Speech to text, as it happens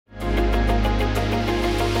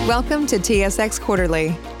Welcome to TSX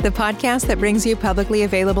Quarterly, the podcast that brings you publicly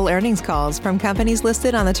available earnings calls from companies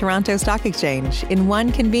listed on the Toronto Stock Exchange in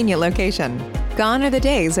one convenient location. Gone are the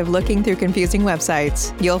days of looking through confusing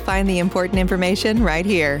websites. You'll find the important information right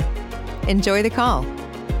here. Enjoy the call.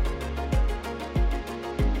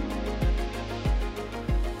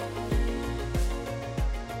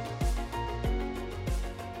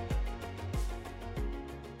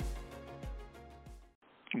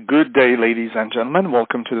 Good day, ladies and gentlemen.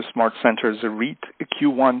 Welcome to the SmartCentres REIT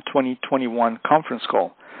Q1 2021 conference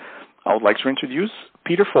call. I would like to introduce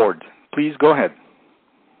Peter Ford. Please go ahead.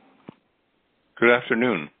 Good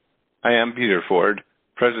afternoon. I am Peter Ford,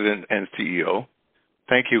 President and CEO.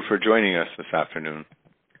 Thank you for joining us this afternoon.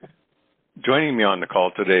 Joining me on the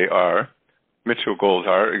call today are Mitchell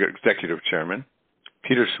Goldhar, Executive Chairman,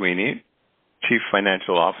 Peter Sweeney, Chief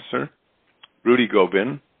Financial Officer, Rudy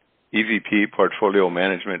Gobin, EVP Portfolio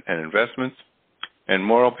Management and Investments, and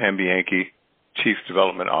Mauro Pambianchi, Chief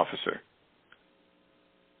Development Officer.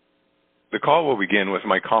 The call will begin with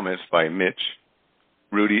my comments by Mitch,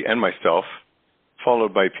 Rudy, and myself,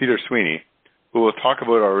 followed by Peter Sweeney, who will talk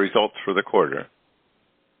about our results for the quarter,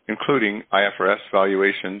 including IFRS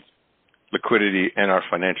valuations, liquidity, and our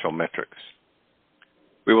financial metrics.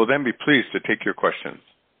 We will then be pleased to take your questions.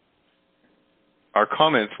 Our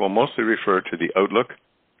comments will mostly refer to the outlook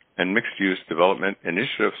and mixed-use development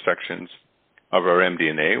initiative sections of our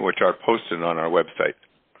MD&A, which are posted on our website.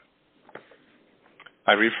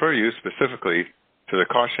 I refer you specifically to the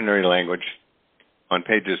cautionary language on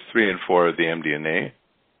pages 3 and 4 of the MD&A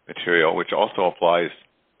material, which also applies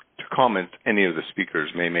to comments any of the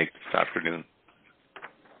speakers may make this afternoon.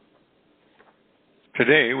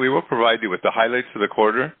 Today, we will provide you with the highlights of the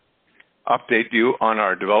quarter, update you on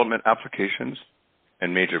our development applications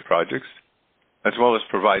and major projects, as well as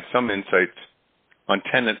provide some insights on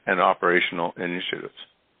tenant and operational initiatives.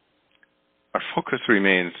 Our focus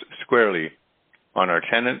remains squarely on our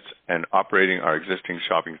tenants and operating our existing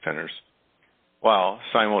shopping centers, while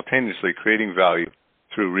simultaneously creating value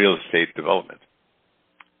through real estate development.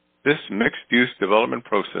 This mixed-use development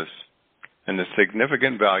process and the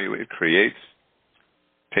significant value it creates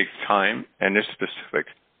takes time and is specific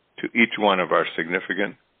to each one of our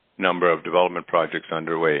significant number of development projects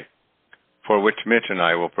underway, for which Mitch and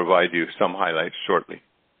I will provide you some highlights shortly.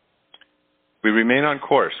 We remain on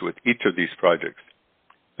course with each of these projects,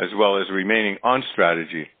 as well as remaining on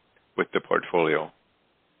strategy with the portfolio.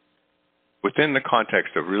 Within the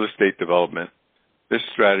context of real estate development, this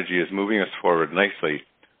strategy is moving us forward nicely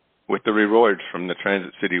with the rewards from the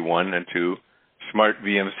Transit City 1 and 2 Smart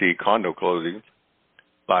VMC condo closings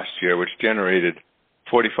last year, which generated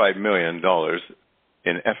 $45 million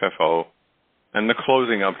in FFO, and the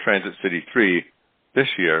closing of Transit City 3 this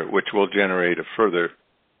year, which will generate a further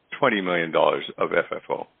 $20 million of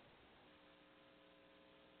FFO.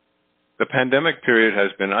 The pandemic period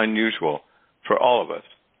has been unusual for all of us,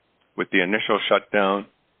 with the initial shutdown,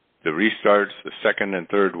 the restarts, the second and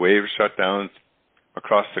third wave shutdowns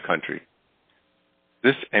across the country.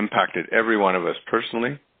 This impacted every one of us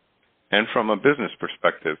personally and from a business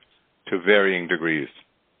perspective to varying degrees.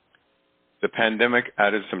 The pandemic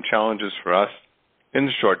added some challenges for us in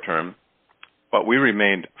the short term, but we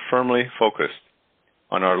remained firmly focused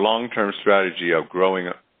on our long-term strategy of growing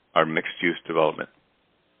our mixed-use development.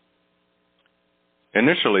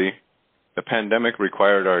 Initially, the pandemic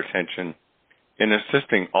required our attention in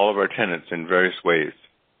assisting all of our tenants in various ways,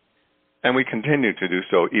 and we continue to do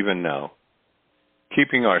so even now,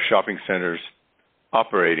 keeping our shopping centers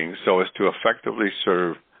operating so as to effectively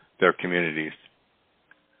serve their communities.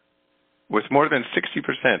 With more than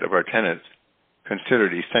 60% of our tenants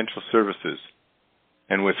considered essential services,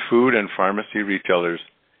 and with food and pharmacy retailers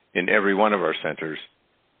in every one of our centers,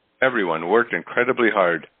 everyone worked incredibly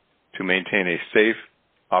hard to maintain a safe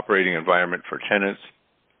operating environment for tenants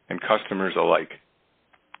and customers alike.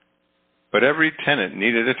 But every tenant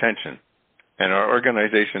needed attention, and our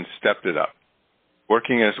organization stepped it up,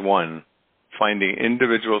 working as one, finding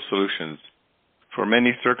individual solutions for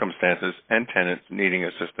many circumstances and tenants needing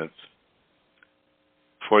assistance.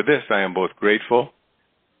 For this, I am both grateful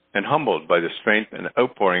and humbled by the strength and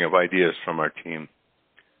outpouring of ideas from our team.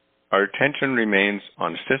 Our attention remains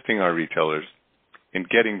on assisting our retailers in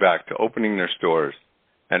getting back to opening their stores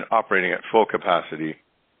and operating at full capacity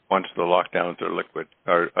once the lockdowns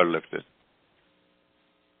are lifted.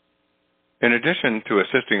 In addition to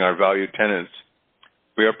assisting our valued tenants,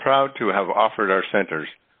 we are proud to have offered our centers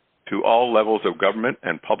to all levels of government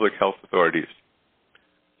and public health authorities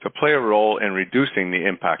to play a role in reducing the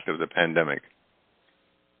impact of the pandemic.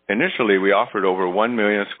 Initially, we offered over 1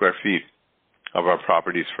 million square feet of our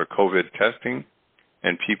properties for COVID testing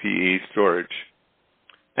and PPE storage,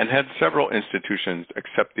 and had several institutions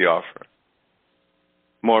accept the offer.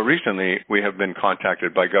 More recently, we have been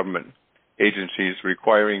contacted by government agencies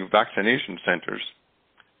requiring vaccination centers,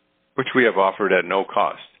 which we have offered at no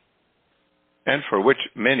cost, and for which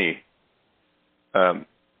many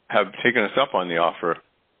have taken us up on the offer.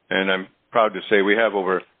 And I'm proud to say we have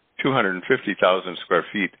over 250,000 square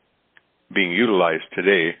feet being utilized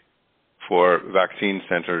today for vaccine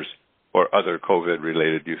centers or other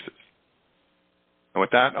COVID-related uses. And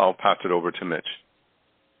with that, I'll pass it over to Mitch.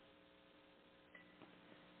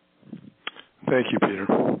 Thank you, Peter.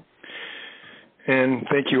 And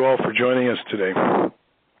thank you all for joining us today.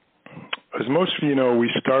 As most of you know, we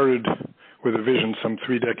started with a vision some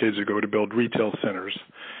 3 decades ago to build retail centers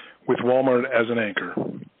with Walmart as an anchor,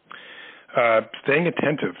 staying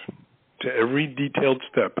attentive to every detailed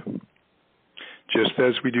step, just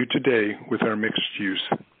as we do today with our mixed-use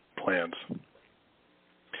plans.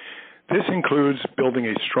 This includes building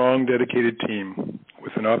a strong, dedicated team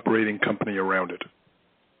with an operating company around it.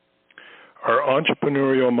 Our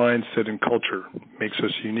entrepreneurial mindset and culture makes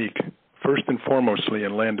us unique, first and foremostly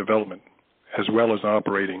in land development, as well as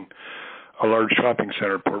operating a large shopping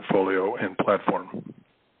center portfolio and platform.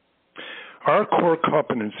 Our core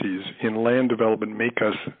competencies in land development make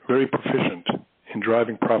us very proficient in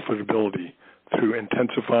driving profitability through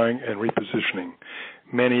intensifying and repositioning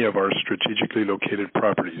many of our strategically located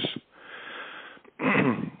properties,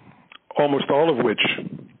 almost all of which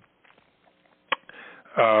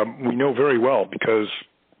we know very well because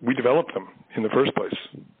we developed them in the first place.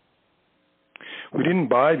 We didn't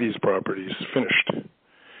buy these properties finished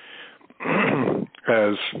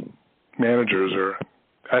as managers or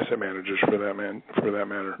asset managers for that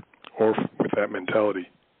matter, or with that mentality.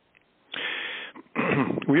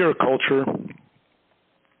 We are a culture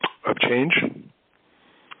of change,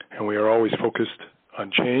 and we are always focused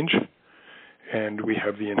on change, and we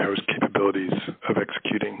have the in-house capabilities of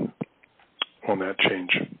executing on that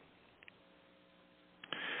change.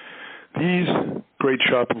 These great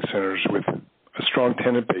shopping centers with a strong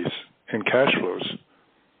tenant base and cash flows,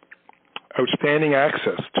 outstanding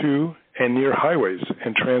access to and near highways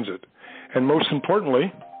and transit, and most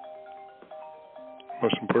importantly,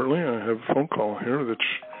 I have a phone call here that's,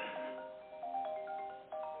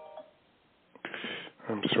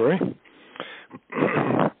 I'm sorry.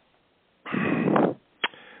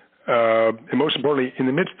 And most importantly, in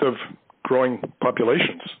the midst of growing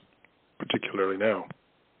populations, particularly now,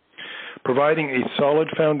 providing a solid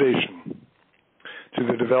foundation to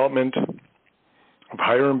the development of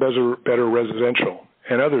higher and better residential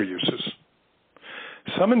and other uses.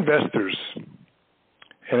 Some investors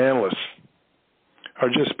and analysts are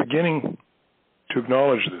just beginning to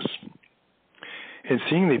acknowledge this and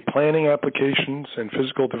seeing the planning applications and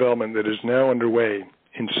physical development that is now underway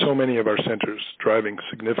in so many of our centers, driving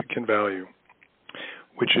significant value,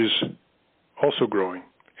 which is also growing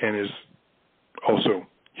and is also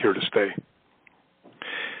here to stay.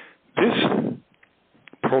 This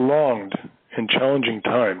prolonged and challenging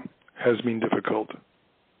time has been difficult,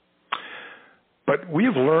 but we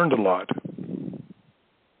have learned a lot.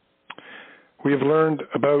 We have learned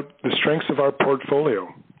about the strengths of our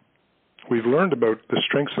portfolio. We've learned about the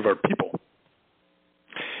strengths of our people.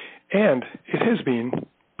 And it has been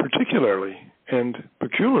particularly and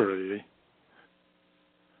peculiarly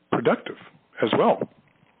productive as well.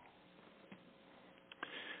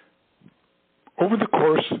 Over the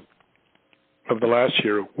course of the last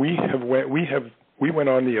year, we went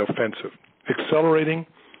on the offensive, accelerating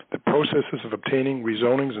the processes of obtaining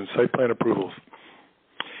rezonings and site plan approvals.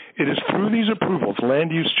 It is through these approvals,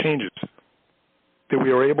 land use changes, that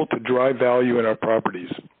we are able to drive value in our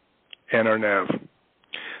properties and our NAV.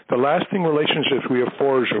 The lasting relationships we have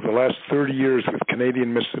forged over the last 30 years with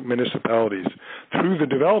Canadian municipalities through the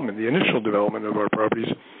development, the initial development of our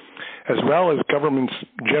properties, as well as government's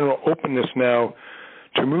general openness now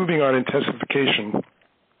to moving on intensification,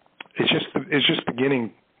 is just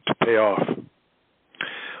beginning to pay off.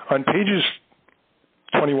 On pages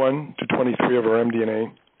 21 to 23 of our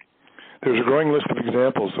MD&A, there's a growing list of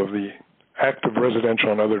examples of the active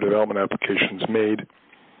residential and other development applications made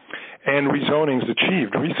and rezonings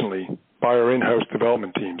achieved recently by our in-house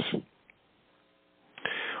development teams.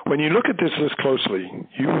 When you look at this list closely,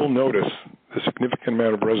 you will notice the significant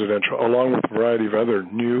amount of residential, along with a variety of other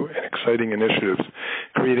new and exciting initiatives,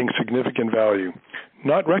 creating significant value,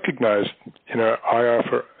 not recognized in our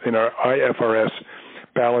IFRS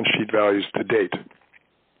balance sheet values to date.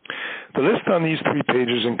 The list on these 3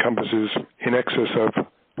 pages encompasses in excess of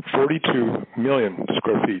 42 million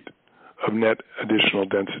square feet of net additional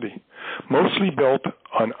density, mostly built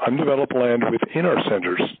on undeveloped land within our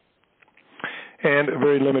centers, and a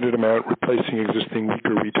very limited amount replacing existing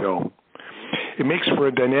weaker retail. It makes for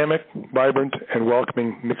a dynamic, vibrant, and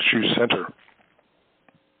welcoming mixed-use center.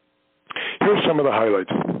 Here are some of the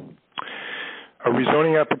highlights. A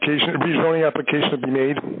rezoning application will be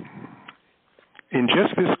made in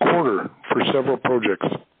just this quarter for several projects,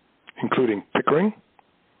 including Pickering,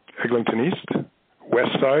 Eglinton East,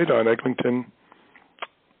 West Side on Eglinton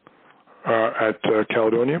at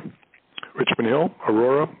Caledonia, Richmond Hill,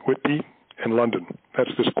 Aurora, Whitby, and London.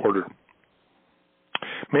 That's this quarter.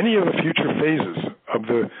 Many of the future phases of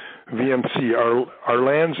the VMC, our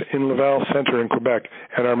lands in Laval Centre in Quebec,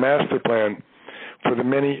 and our master plan for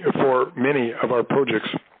many of our projects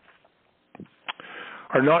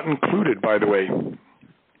are not included, by the way,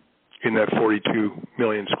 in that 42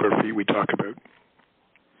 million square feet we talk about.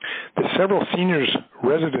 The several seniors'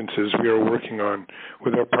 residences we are working on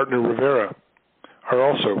with our partner Rivera are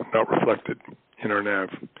also not reflected in our NAV.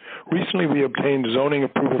 Recently, we obtained zoning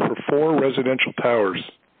approval for 4 residential towers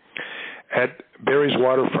at Barrie's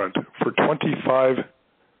Waterfront for 25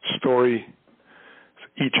 stories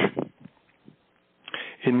each.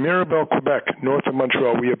 In Mirabel, Quebec, north of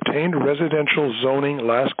Montreal, we obtained residential zoning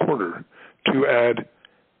last quarter to add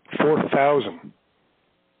 4,000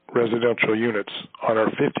 residential units on our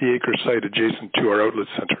 50-acre site adjacent to our outlet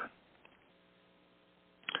center.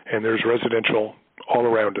 And there's residential all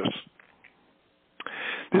around us.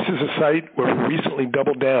 This is a site where we recently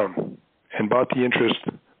doubled down and bought the interest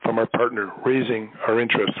from our partner, raising our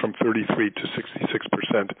interest from 33 to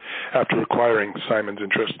 66% after acquiring Simon's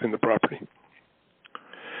interest in the property.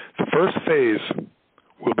 The first phase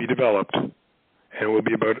will be developed and will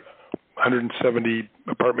be about 170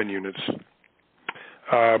 apartment units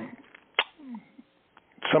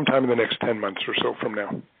sometime in the next 10 months or so from now.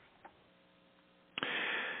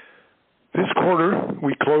 This quarter,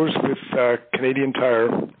 we closed with Canadian Tire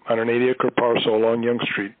on an 80-acre parcel along Yonge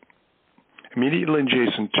Street, immediately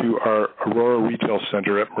adjacent to our Aurora Retail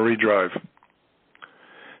Center at Murray Drive.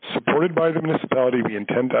 Supported by the municipality, we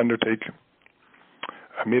intend to undertake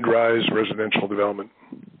a mid-rise residential development.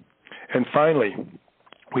 And finally,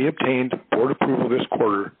 we obtained board approval this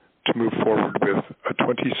quarter to move forward with a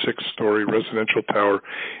 26-story residential tower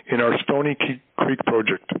in our Stony Creek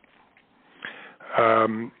project,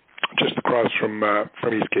 just across from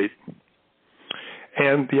Eastgate,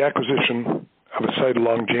 and the acquisition of a site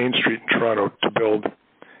along Jane Street in Toronto to build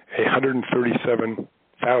a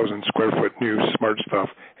 137,000 square foot new SmartStop,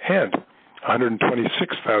 and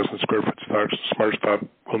 126,000 square foot SmartStop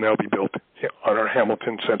will now be built on our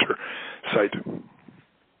Hamilton Center site.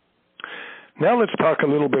 Now let's talk a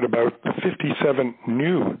little bit about the 57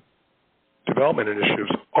 new development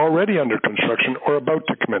initiatives already under construction or about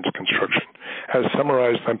to commence construction, as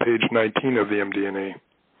summarized on page 19 of the MD&A.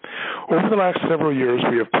 Over the last several years,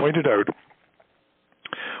 we have pointed out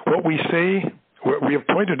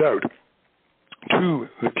to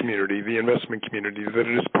the community, the investment community, that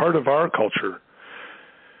it is part of our culture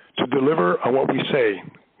to deliver on what we say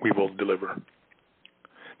we will deliver.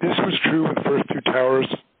 This was true with the first 2 towers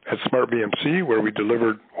at Smart VMC, where we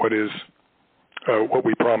delivered what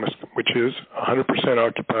we promised, which is 100%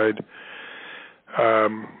 occupied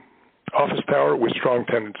office tower with strong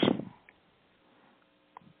tenants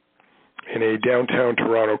in a downtown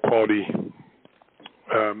Toronto quality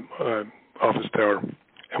office tower,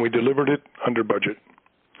 and we delivered it under budget.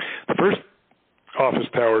 The first office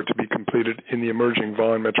tower to be completed in the emerging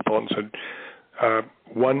Vaughan Metropolitan Center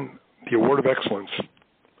won the Award of Excellence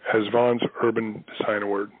as Vaughan's Urban Design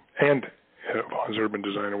Award and Vaughan's Urban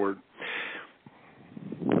Design Award.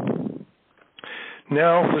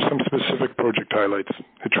 Now for some specific project highlights.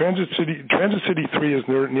 The Transit City 3 is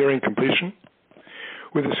nearing completion,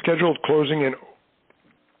 with a scheduled closing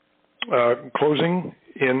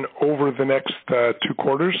in over the next 2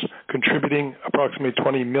 quarters, contributing approximately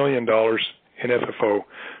 $20 million in FFO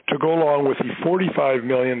to go along with the $45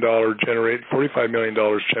 million generated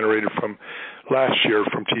from last year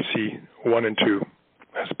from TC 1 and 2,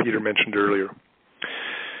 as Peter mentioned earlier.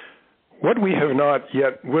 What we have not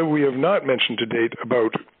mentioned to date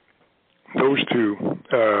about those 2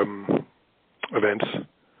 events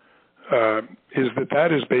is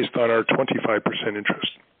that is based on our 25%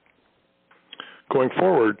 interest. Going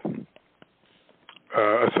forward,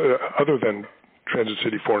 other than Transit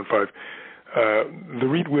City 4 and 5, the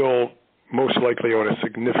REIT will most likely own a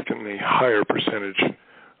significantly higher percentage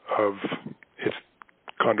of its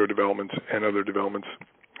condo developments and other developments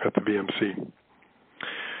at the VMC.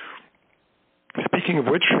 Speaking of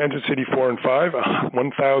which, Transit City 4 and 5,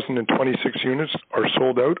 1,026 units are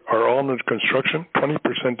sold out, are all under construction.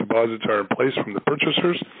 20% deposits are in place from the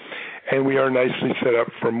purchasers, and we are nicely set up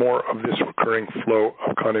for more of this recurring flow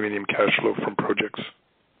of condominium cash flow from projects.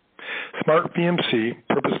 Smart VMC,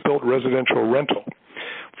 purpose-built residential rental,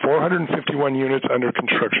 451 units under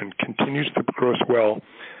construction, continues to progress well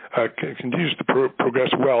out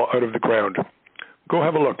of the ground. Go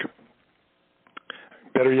have a look.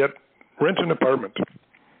 Better yet, rent an apartment.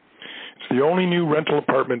 It's the only new rental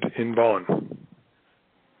apartment in Vaughan.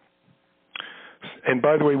 And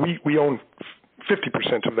by the way, we own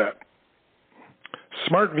 50% of that.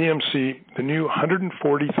 Smart VMC, the new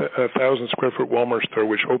 140,000 square foot Walmart store,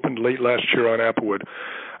 which opened late last year on Applewood,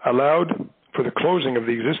 allowed for the closing of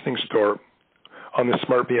the existing store on the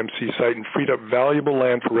Smart VMC site and freed up valuable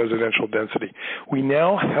land for residential density. We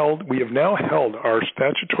have now held our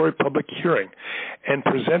statutory public hearing and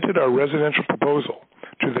presented our residential proposal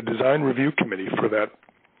to the Design Review Committee for that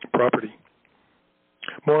property.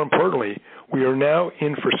 More importantly, we are now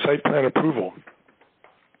in for site plan approval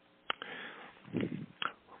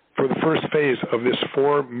for the first phase of this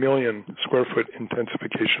 4 million square foot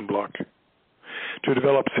intensification block to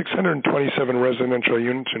develop 627 residential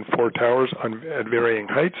units in 4 towers at varying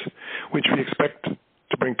heights, which we expect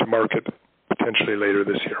to bring to market potentially later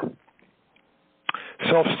this year.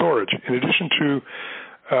 Self-storage. In addition to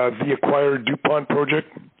the acquired DuPont project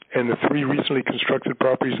and the 3 recently constructed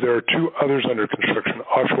properties, there are 2 others under construction,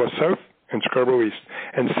 Oshawa South and Scarborough East,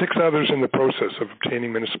 and 6 others in the process of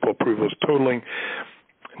obtaining municipal approvals, totaling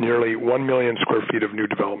nearly 1 million square feet of new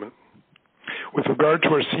development. With regard to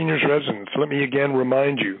our seniors residence, let me again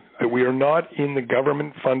remind you that we are not in the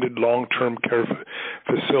government-funded long-term care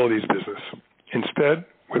facilities business. Instead,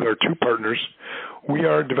 with our 2 partners, we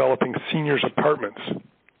are developing seniors apartments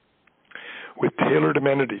with tailored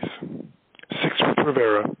amenities, 6 with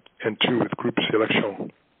Rivera and 2 with Groupe Sélection.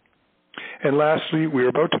 And lastly, we are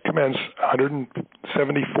about to commence a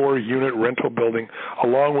 174-unit rental building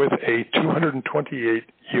along with a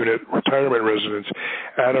 228-unit retirement residence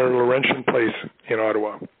at our Laurentian Place in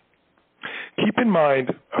Ottawa. Keep in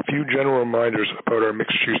mind a few general reminders about our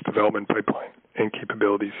mixed-use development pipeline and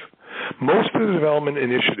capabilities. Most of the development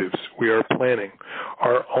initiatives we are planning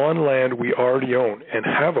are on land we already own and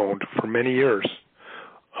have owned for many years,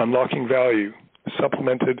 unlocking value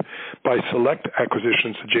supplemented by select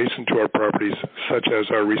acquisitions adjacent to our properties, such as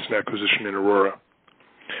our recent acquisition in Aurora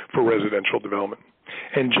for residential development,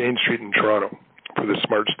 and Jane Street in Toronto for the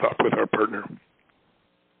Smart Stop with our partner.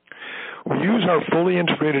 We use our fully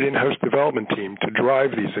integrated in-house development team to drive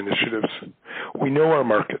these initiatives. We know our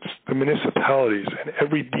markets, the municipalities, and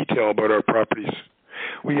every detail about our properties.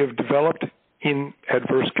 We have developed in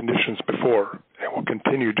adverse conditions before and will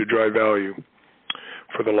continue to drive value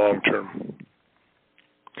for the long term.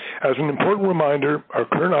 As an important reminder, our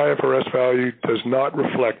current IFRS value does not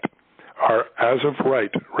reflect our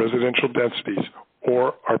as-of-right residential densities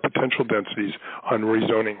or our potential densities on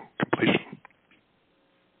rezoning completion.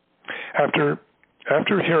 After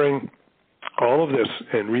hearing all of this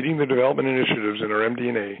and reading the development initiatives in our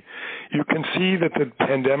MD&A, you can see that the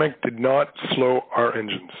pandemic did not slow our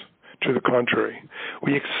engines. To the contrary,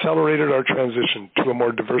 we accelerated our transition to a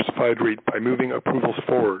more diversified REIT by moving approvals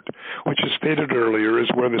forward, which, as stated earlier, is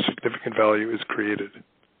where the significant value is created.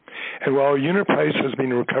 And while our unit price has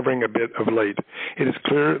been recovering a bit of late, it is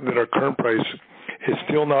clear that our current price is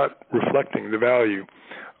still not reflecting the value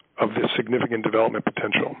of this significant development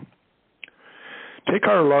potential. Take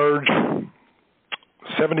our large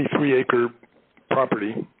 73-acre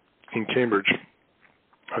property in Cambridge,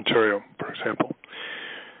 Ontario, for example,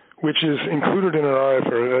 which is included in our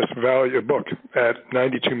IFRS value book at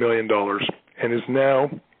 $92 million and is now,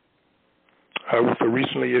 with the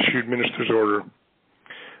recently issued minister's order,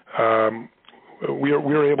 we are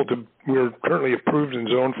currently approved and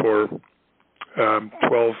zoned for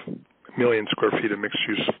 12 million square feet of mixed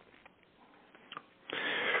use.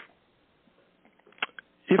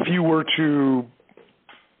 If you were to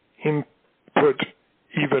input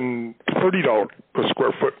even $30 per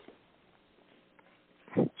square foot,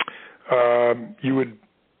 you would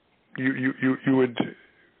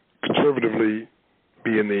conservatively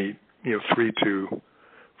be in the $300 to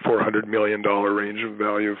 $400 million range of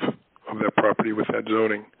value of that property with that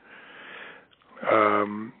zoning.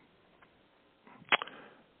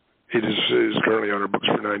 It is currently on our books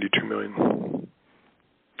for $92 million.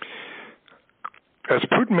 As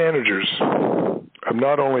prudent managers of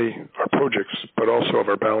not only our projects but also of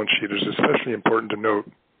our balance sheet, it is especially important to note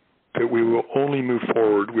that we will only move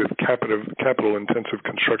forward with capital-intensive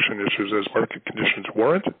construction issues as market conditions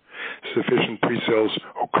warrant, sufficient pre-sales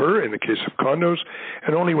occur, occur in the case of condos,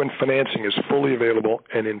 and only when financing is fully available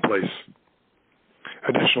and in place.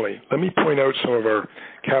 Additionally, let me point out some of our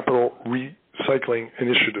capital recycling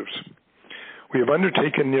initiatives. We have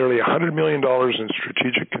undertaken nearly $100 million in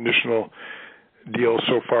strategic conditional deals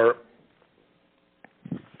so far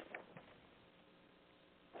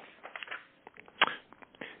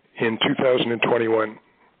in 2021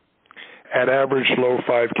 at average low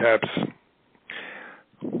 5 caps.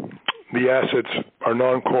 The assets are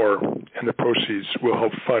non-core, and the proceeds will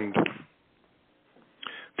help fund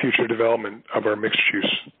future development of our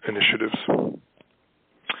mixed-use initiatives.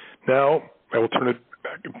 Now, I will turn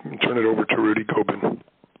it over to Rudy Gobin.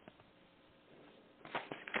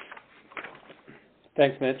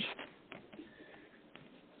 Thanks, Mitch.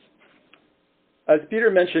 As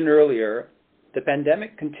Peter mentioned earlier, the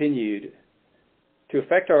pandemic continued to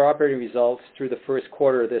affect our operating results through the first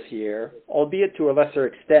quarter of this year, albeit to a lesser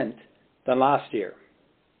extent than last year.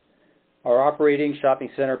 Our operating shopping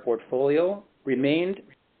center portfolio remained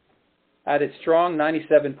at its strong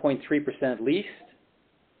 97.3% leased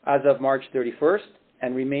as of March 31st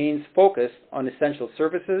and remains focused on essential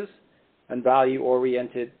services and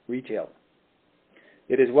value-oriented retail.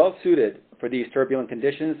 It is well suited for these turbulent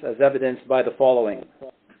conditions as evidenced by the following.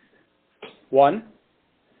 1.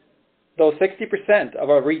 Though 60% of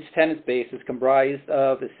our REIT's tenant base is comprised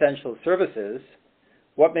of essential services,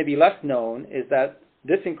 what may be less known is that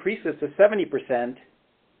this increases to 70%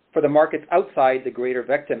 for the markets outside the Greater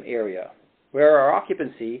Victim area, where our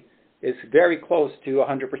occupancy is very close to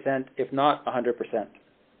 100%, if not 100%.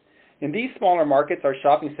 In these smaller markets, our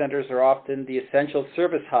shopping centers are often the essential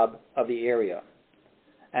service hub of the area,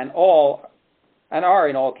 and are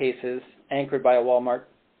in all cases anchored by a Walmart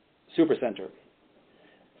supercenter.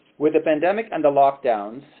 With the pandemic and the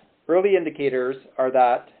lockdowns, early indicators are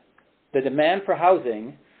that the demand for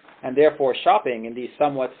housing, and therefore shopping in these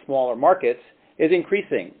somewhat smaller markets, is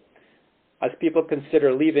increasing as people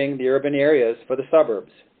consider leaving the urban areas for the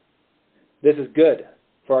suburbs. This is good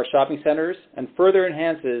for our shopping centers and further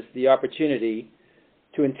enhances the opportunity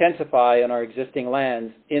to intensify on our existing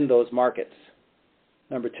lands in those markets.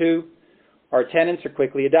 Number 2, our tenants are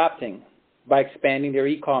quickly adapting by expanding their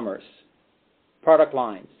e-commerce, product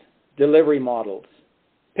lines, delivery models,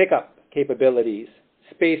 pickup capabilities,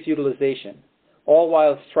 space utilization, all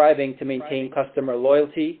while striving to maintain customer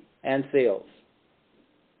loyalty and sales.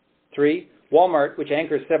 3, Walmart, which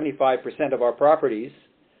anchors 75% of our properties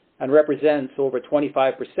and represents over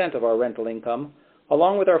 25% of our rental income,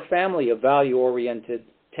 along with our family of value-oriented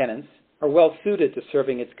tenants, are well suited to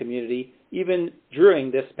serving its community even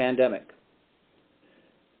during this pandemic.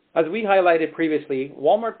 As we highlighted previously,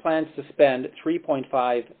 Walmart plans to spend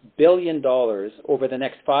 $3.5 billion over the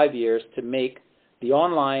next 5 years to make the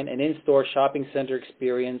online and in-store shopping center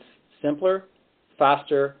experience simpler,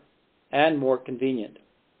 faster, and more convenient.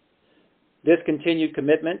 This continued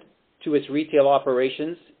commitment to its retail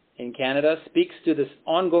operations in Canada speaks to this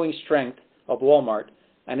ongoing strength of Walmart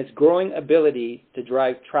and its growing ability to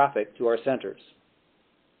drive traffic to our centers.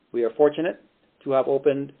 We are fortunate to have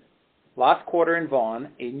opened last quarter in Vaughan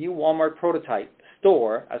a new Walmart prototype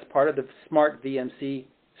store as part of the Smart VMC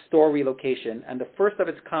store relocation and the first of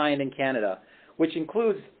its kind in Canada, which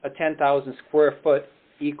includes a 10,000 square foot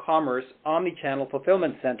e-commerce omni-channel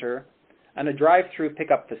fulfillment center and a drive-through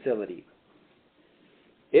pickup facility.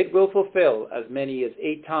 It will fulfill as many as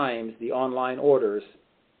 8 times the online orders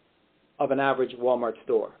of an average Walmart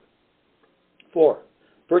store. 4,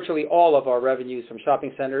 virtually all of our revenues from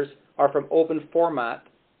shopping centers are from open format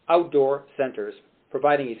outdoor centers,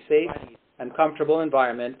 providing a safe and comfortable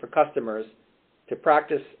environment for customers to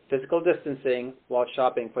practice physical distancing while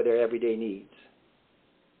shopping for their everyday needs.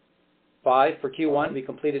 5, for Q1, we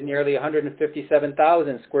completed nearly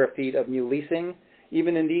 157,000 square feet of new leasing,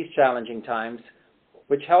 even in these challenging times,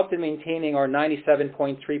 which helped in maintaining our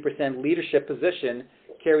 97.3% leadership position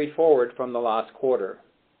carried forward from the last quarter.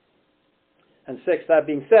 And 6, that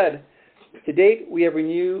being said, to date, we have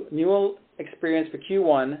renewal experience for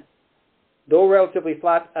Q1, though relatively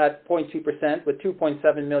flat at 0.2% with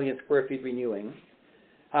 2.7 million square feet renewing,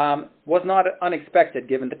 was not unexpected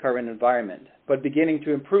given the current environment, but beginning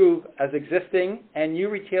to improve as existing and new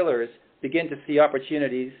retailers begin to see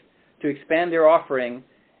opportunities to expand their offering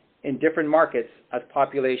in different markets as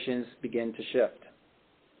populations begin to shift.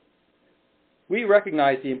 We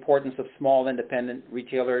recognize the importance of small independent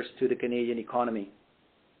retailers to the Canadian economy.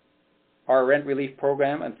 Our rent relief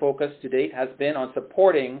program and focus to date has been on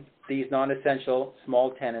supporting these non-essential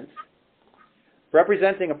small tenants,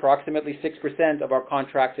 representing approximately 6% of our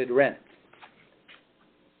contracted rent.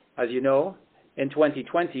 As you know, in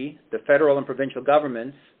 2020, the federal and provincial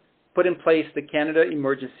governments put in place the Canada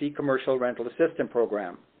Emergency Commercial Rental Assistance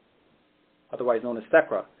Program, otherwise known as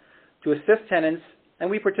CECRA, to assist tenants, and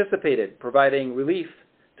we participated, providing relief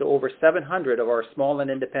to over 700 of our small and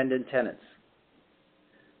independent tenants.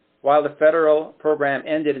 While the federal program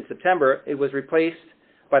ended in September, it was replaced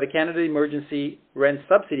by the Canada Emergency Rent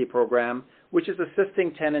Subsidy Program, which is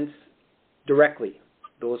assisting tenants directly,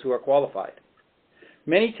 those who are qualified.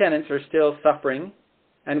 Many tenants are still suffering,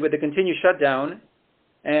 and with the continued shutdown,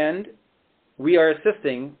 and we are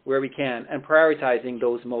assisting where we can and prioritizing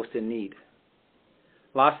those most in need.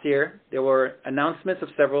 Last year, there were announcements of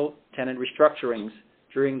several tenant restructurings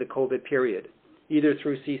during the COVID period, either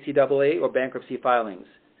through CCAA or bankruptcy filings.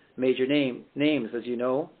 Major names, as you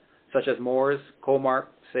know, such as Moores, Comark,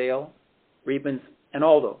 Sale, Reedmans, and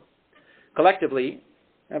Aldo. Collectively,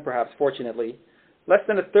 and perhaps fortunately, less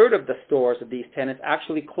than a third of the stores of these tenants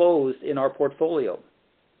actually closed in our portfolio,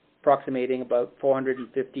 approximating about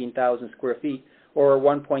 415,000 square feet, or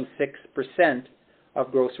 1.6%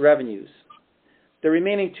 of gross revenues. The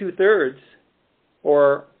remaining two-thirds,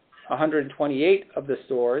 or 128 of the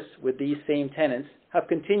stores with these same tenants, have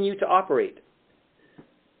continued to operate.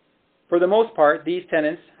 For the most part, these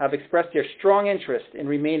tenants have expressed their strong interest in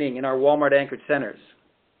remaining in our Walmart-anchored centers.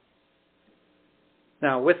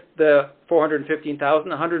 Now, with the 415,000,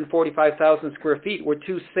 145,000 square feet were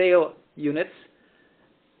two sale units,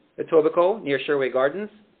 Etobicoke near Sherway Gardens,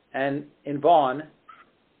 and in Vaughan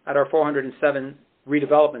at our 407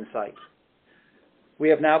 redevelopment site. We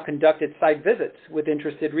have now conducted site visits with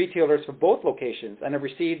interested retailers for both locations and have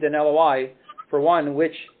received an LOI for one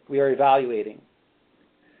which we are evaluating.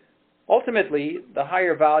 Ultimately, the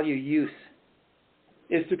higher value use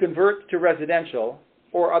is to convert to residential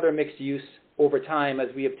or other mixed use over time as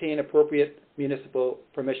we obtain appropriate municipal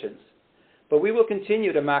permissions. But we will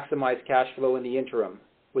continue to maximize cash flow in the interim,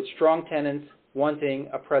 with strong tenants wanting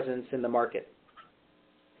a presence in the market.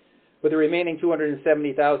 With the remaining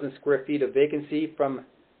 270,000 square feet of vacancy from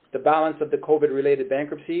the balance of the COVID-related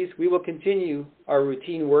bankruptcies, we will continue our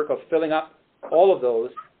routine work of filling up all of those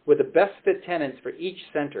with the best fit tenants for each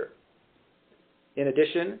center. In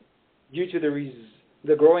addition, due to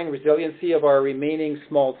the growing resiliency of our remaining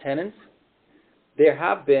small tenants, there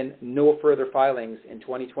have been no further filings in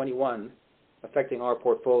 2021 affecting our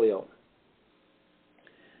portfolio.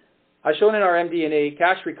 As shown in our MD&A,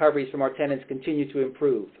 cash recoveries from our tenants continue to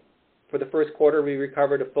improve. For the first quarter, we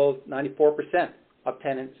recovered a full 94% of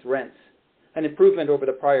tenants' rents, an improvement over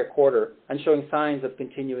the prior quarter and showing signs of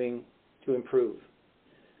continuing to improve.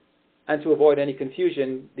 And to avoid any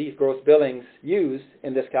confusion, these gross billings used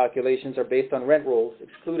in this calculations are based on rent rolls,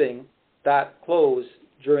 excluding that closed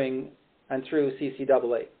during and through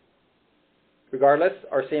CCAA. Regardless,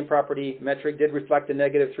 our same property metric did reflect a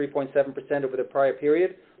negative 3.7% over the prior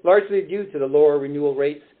period, largely due to the lower renewal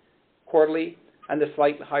rates quarterly and the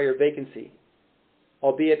slight higher vacancy,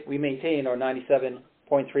 albeit we maintain our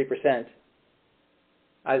 97.3%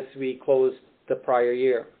 as we closed the prior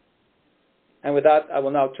year. And with that, I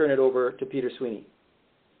will now turn it over to Peter Sweeney.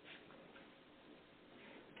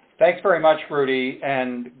 Thanks very much, Rudy,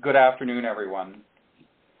 and good afternoon, everyone.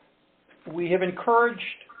 We have encouraged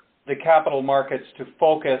the capital markets to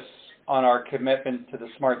focus on our commitment to the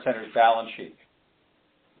SmartCentres balance sheet,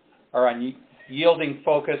 our unyielding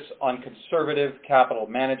focus on conservative capital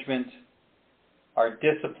management, our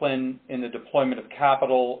discipline in the deployment of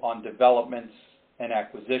capital on developments and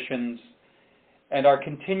acquisitions, and our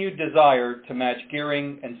continued desire to match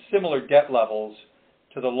gearing and similar debt levels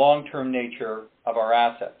to the long-term nature of our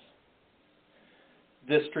assets.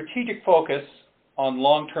 This strategic focus on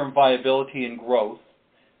long-term viability and growth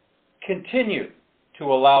continue to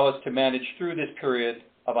allow us to manage through this period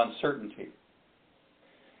of uncertainty.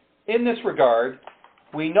 In this regard,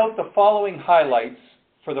 we note the following highlights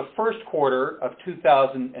for the first quarter of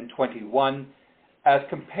 2021 as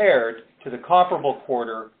compared to the comparable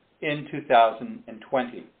quarter in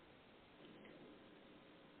 2020.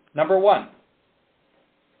 Number one,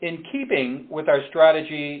 in keeping with our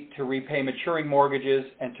strategy to repay maturing mortgages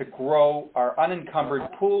and to grow our unencumbered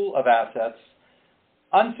pool of assets,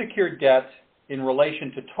 unsecured debt in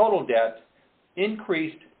relation to total debt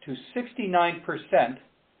increased to 69%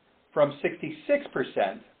 from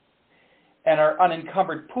 66%, and our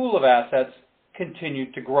unencumbered pool of assets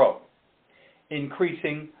continued to grow,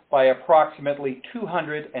 increasing by approximately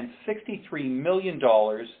 $263 million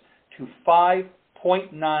to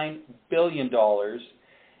 $5.9 billion.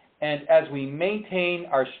 And as we maintain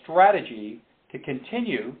our strategy to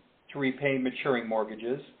continue to repay maturing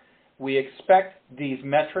mortgages, we expect these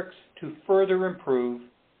metrics to further improve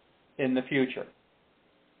in the future.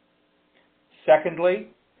 Secondly,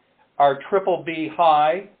 our BBB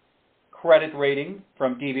high credit rating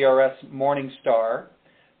from DBRS Morningstar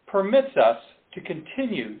permits us to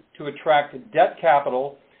continue to attract debt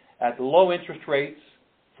capital at low interest rates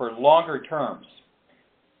for longer terms.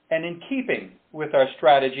 And in keeping with our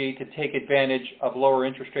strategy to take advantage of lower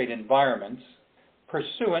interest rate environments,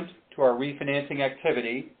 pursuant to our refinancing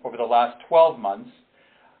activity over the last 12 months,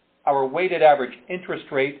 our weighted average interest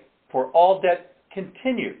rate for all debt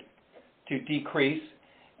continued to decrease,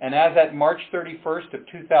 and as at March 31st of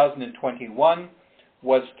 2021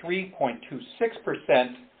 was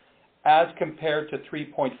 3.26% as compared to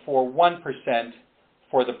 3.41%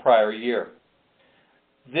 for the prior year.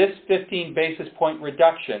 This 15 basis point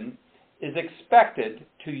reduction is expected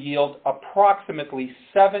to yield approximately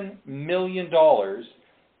 $7 million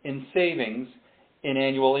in savings in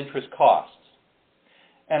annual interest costs.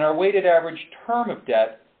 And our weighted average term of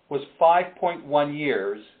debt was 5.1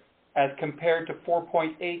 years as compared to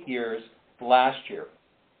 4.8 years last year.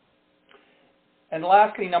 And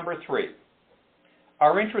lastly, number 3,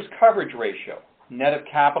 our interest coverage ratio, net of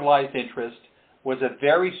capitalized interest, was a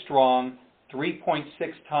very strong 3.6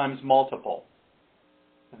 times multiple.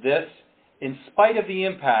 This, in spite of the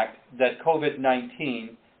impact that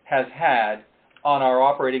COVID-19 has had on our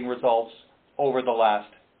operating results over the last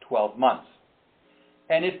 12 months.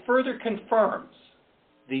 And it further confirms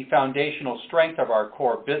the foundational strength of our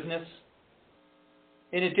core business.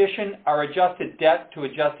 In addition, our adjusted debt to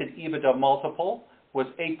adjusted EBITDA multiple was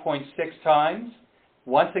 8.6 times,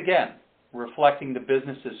 once again reflecting the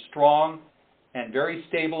business's strong and very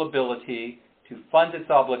stable ability to fund its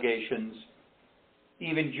obligations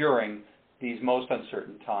even during these most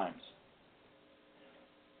uncertain times.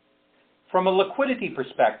 From a liquidity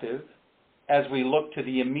perspective, as we look to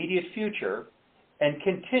the immediate future and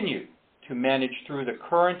continue to manage through the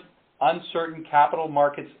current uncertain capital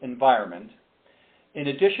markets environment, in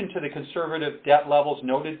addition to the conservative debt levels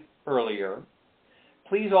noted earlier,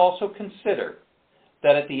 please also consider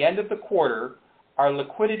that at the end of the quarter, our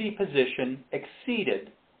liquidity position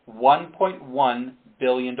exceeded $1.1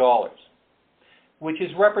 billion, which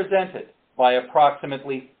is represented by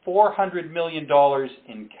approximately $400 million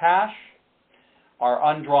in cash,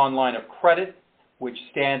 our undrawn line of credit, which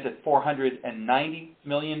stands at $490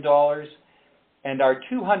 million, and our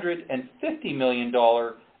 $250 million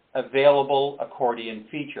available accordion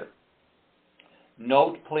feature.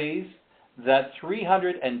 Note, please, that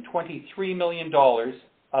 $323 million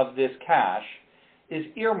of this cash is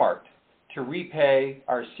earmarked to repay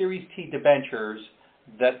our Series T debentures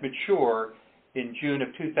that mature in June of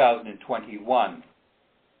 2021.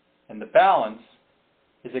 And the balance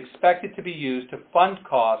is expected to be used to fund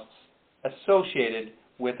costs associated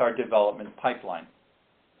with our development pipeline.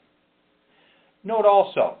 Note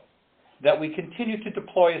also that we continue to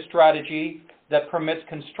deploy a strategy that permits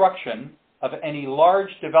construction of any large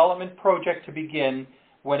development project to begin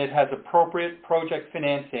when it has appropriate project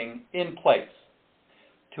financing in place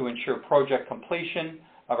to ensure project completion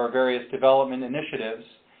of our various development initiatives,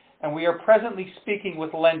 and we are presently speaking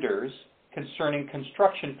with lenders concerning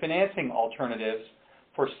construction financing alternatives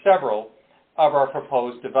for several of our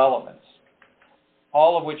proposed developments,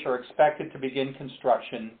 all of which are expected to begin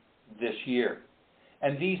construction this year.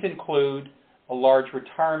 And these include a large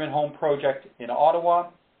retirement home project in Ottawa,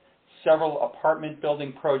 several apartment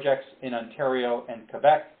building projects in Ontario and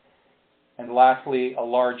Quebec, and lastly, a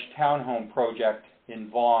large townhome project in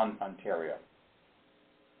Vaughan, Ontario.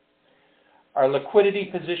 Our liquidity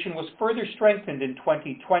position was further strengthened in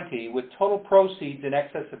 2020 with total proceeds in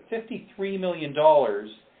excess of $53 million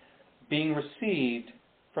being received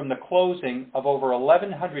from the closing of over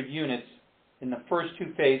 1,100 units in the first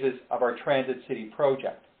 2 phases of our Transit City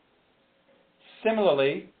project.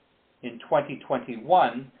 Similarly, in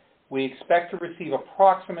 2021, we expect to receive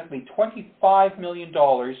approximately $25 million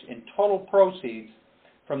in total proceeds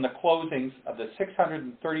from the closings of the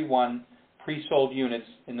 631 pre-sold units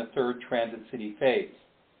in the third Transit City phase.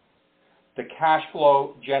 The cash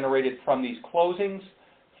flow generated from these closings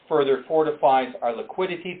further fortifies our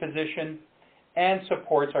liquidity position and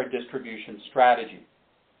supports our distribution strategy.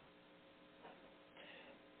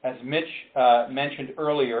 As Mitch mentioned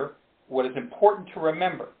earlier, what is important to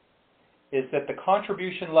remember is that the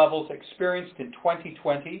contribution levels experienced in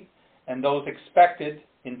 2020 and those expected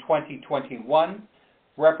in 2021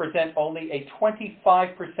 represent only a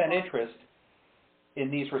 25% interest in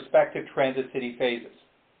these respective Transit City phases.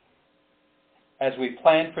 As we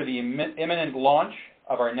plan for the imminent launch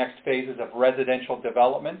of our next phases of residential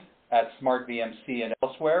development at SmartVMC and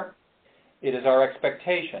elsewhere, it is our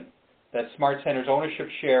expectation that SmartCentres' ownership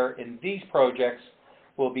share in these projects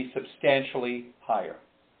will be substantially higher.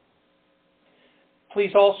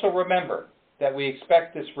 Please also remember that we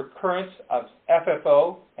expect this recurrence of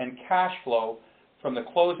FFO and cash flow from the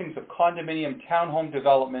closings of condominium townhome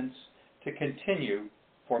developments to continue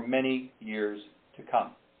for many years to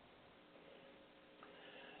come.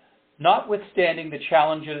 Notwithstanding the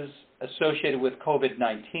challenges associated with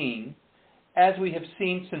COVID-19, as we have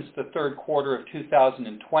seen since the third quarter of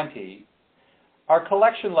 2020, our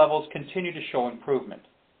collection levels continue to show improvement.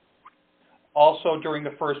 Also during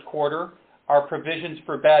the first quarter, our provisions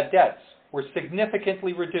for bad debts were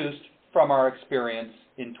significantly reduced from our experience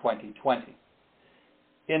in 2020.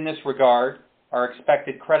 In this regard, our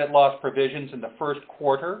expected credit loss provisions in the first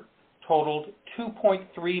quarter totaled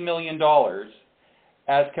 $2.3 million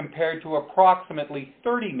as compared to approximately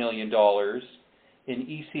 $30 million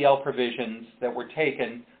in ECL provisions that were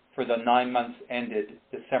taken for the 9 months ended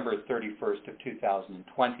December 31st of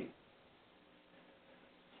 2020.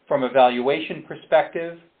 From a valuation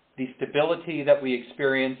perspective, the stability that we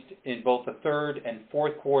experienced in both the third and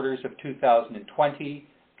fourth quarters of 2020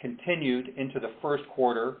 continued into the first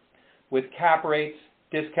quarter, with cap rates,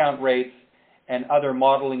 discount rates, and other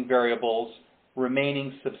modeling variables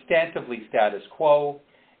remaining substantively status quo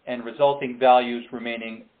and resulting values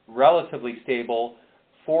remaining relatively stable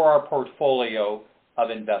for our portfolio of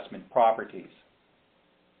investment properties.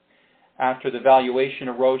 After the valuation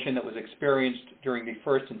erosion that was experienced during the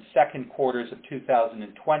first and second quarters of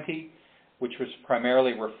 2020, which was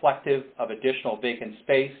primarily reflective of additional vacant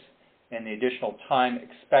space and the additional time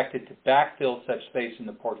expected to backfill such space in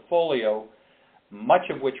the portfolio, much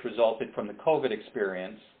of which resulted from the COVID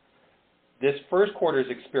experience, this first quarter's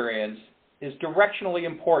experience is directionally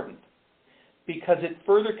important because it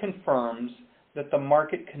further confirms that the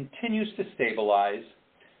market continues to stabilize,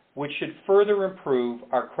 which should further improve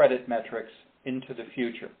our credit metrics into the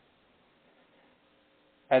future.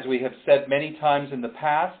 As we have said many times in the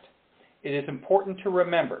past, it is important to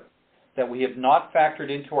remember that we have not factored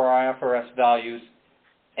into our IFRS values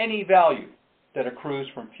any value that accrues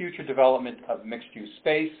from future development of mixed-use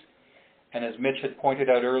space, and as Mitch had pointed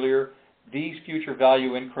out earlier, these future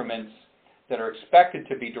value increments that are expected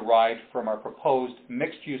to be derived from our proposed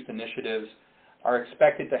mixed-use initiatives are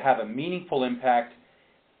expected to have a meaningful impact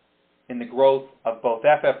in the growth of both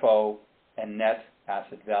FFO and net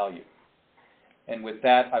asset value. And with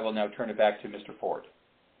that, I will now turn it back to Mr. Ford.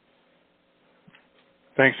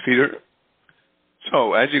 Thanks, Peter.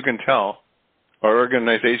 So, as you can tell, our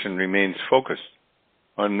organization remains focused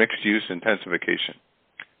on mixed-use intensification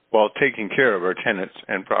while taking care of our tenants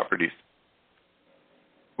and properties.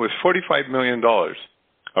 With $45 million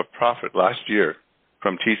of profit last year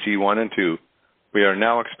from TC1 and 2, we are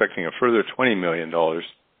now expecting a further $20 million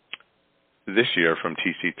this year from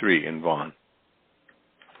TC3 in Vaughan.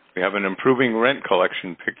 We have an improving rent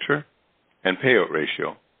collection picture and payout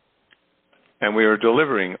ratio, and we are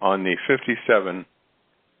delivering on the 57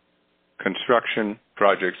 construction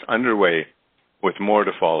projects underway with more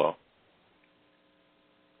to follow.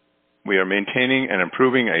 We are maintaining and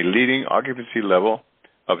improving a leading occupancy level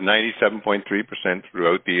of 97.3%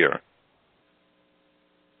 throughout the year,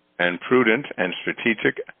 and prudent and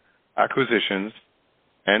strategic acquisitions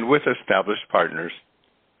and with established partners,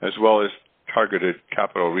 as well as targeted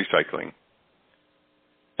capital recycling,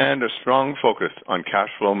 and a strong focus on cash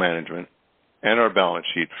flow management and our balance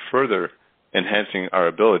sheet, further enhancing our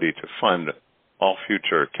ability to fund all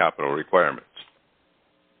future capital requirements.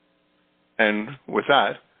 And with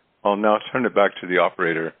that, I'll now turn it back to the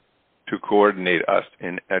operator to coordinate us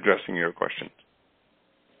in addressing your questions.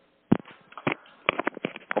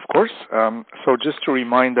 Of course. So just to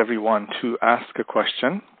remind everyone, to ask a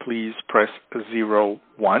question, please press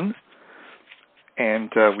 01.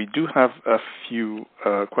 And we do have a few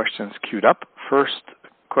questions queued up. First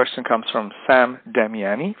question comes from Sam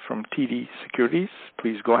Damiani from TD Securities.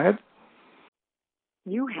 Please go ahead.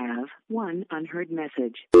 You have one unheard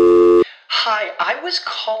message. Hi, I was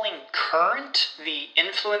calling Current, the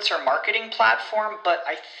influencer marketing platform, but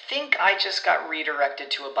I think I just got redirected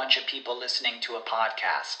to a bunch of people listening to a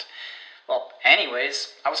podcast. Well, anyways,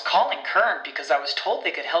 I was calling Current because I was told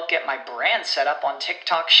they could help get my brand set up on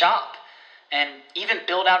TikTok Shop and even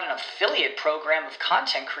build out an affiliate program of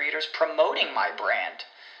content creators promoting my brand.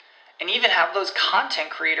 And even have those content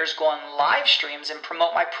creators go on live streams and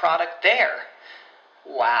promote my product there.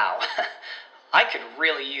 Wow, I could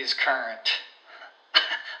really use Current.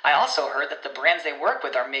 I also heard that the brands they work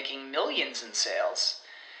with are making millions in sales.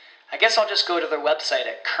 I guess I'll just go to their website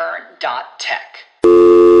at current.tech.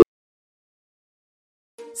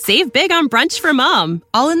 Save big on brunch for mom,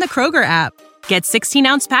 all in the Kroger app. Get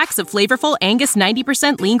 16-ounce packs of flavorful Angus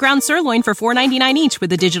 90% lean ground sirloin for $4.99 each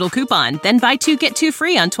with a digital coupon. Then buy 2, get 2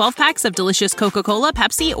 free on 12 packs of delicious Coca-Cola,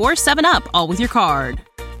 Pepsi, or 7-Up, all with your card.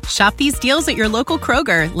 Shop these deals at your local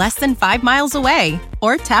Kroger, less than 5 miles away.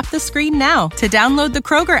 Or tap the screen now to download the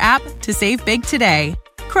Kroger app to save big today.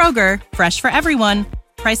 Kroger, fresh for everyone.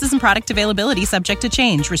 Prices and product availability subject to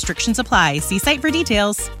change. Restrictions apply. See site for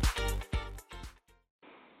details.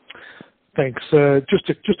 Thanks. Just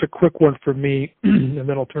a quick one for me, and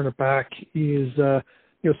then I'll turn it back. Is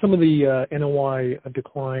some of the NOI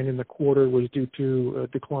decline in the quarter was due to a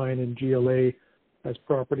decline in GLA as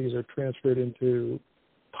properties are transferred into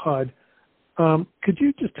PUD. Could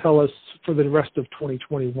you just tell us for the rest of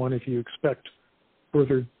 2021 if you expect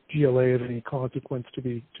further GLA of any consequence to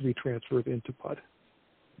be transferred into PUD?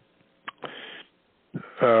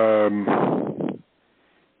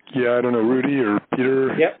 Yeah, I don't know, Rudy or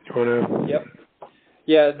Peter. Yep. You wanna? Yep.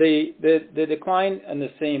 Yeah, the decline in the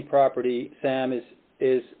same property, Sam, is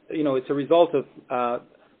it's a result of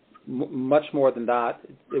much more than that.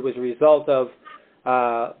 It was a result of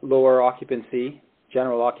lower occupancy,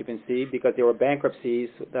 general occupancy, because there were bankruptcies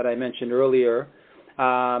that I mentioned earlier.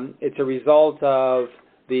 It's a result of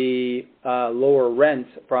the lower rents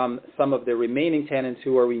from some of the remaining tenants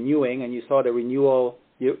who are renewing, and you saw the renewal.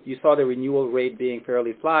 You saw the renewal rate being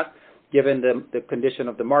fairly flat, given the condition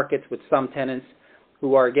of the markets, with some tenants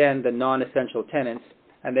who are, again, the non-essential tenants,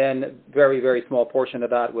 and then very, very small portion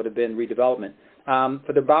of that would have been redevelopment.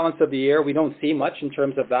 For the balance of the year, we don't see much in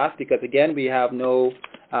terms of that because, again, we have no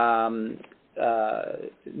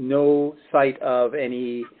sight of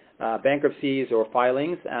any bankruptcies or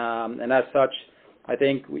filings, and as such, I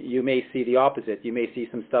think you may see the opposite. You may see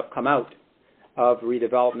some stuff come out of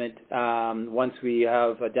redevelopment once we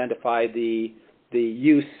have identified the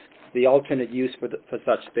alternate use for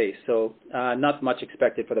such space. So not much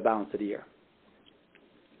expected for the balance of the year.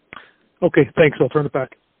 Okay, thanks. I'll turn it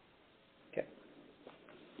back. Okay.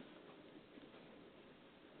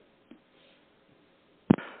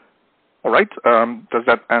 All right. Does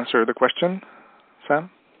that answer the question, Sam?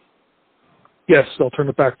 Yes, I'll turn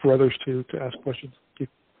it back for others to ask questions. Thank you.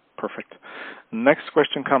 Perfect. Next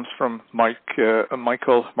question comes from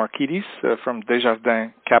Michael Markides from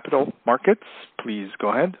Desjardins Capital Markets. Please go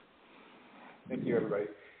ahead. Thank you, everybody.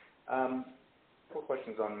 A couple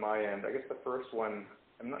questions on my end. I guess the first one,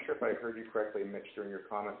 I'm not sure if I heard you correctly, Mitch, during your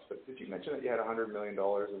comments, but did you mention that you had $100 million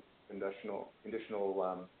of additional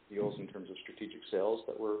deals in terms of strategic sales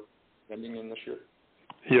that were ending in this year?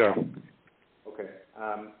 Yeah. Okay.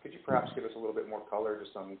 Could you perhaps give us a little bit more color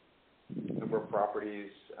just on number of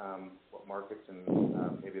properties, what markets, and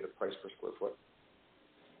maybe the price per square foot?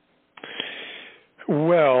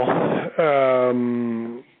 Well,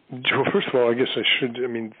 first of all, I guess I should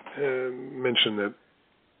mention that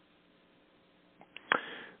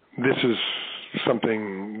this is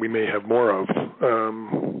something we may have more of,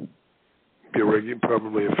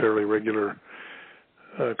 probably a fairly regular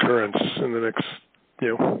occurrence in the next,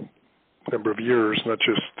 number of years, not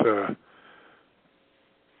just a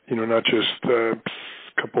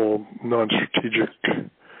couple non-strategic,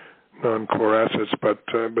 non-core assets, but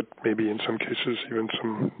maybe in some cases even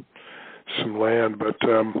some land. But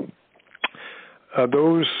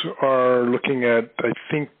those are looking at, I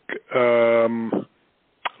think,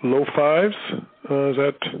 low fives. Is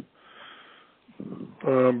that,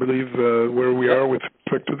 I believe, where we are with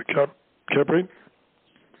respect to the cap rate?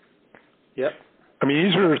 Yep. I mean,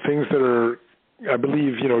 these are things that are, I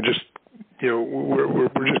believe, we're just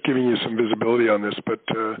giving you some visibility on this, but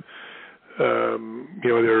they're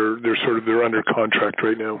under contract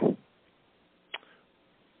right now.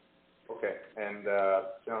 Okay, and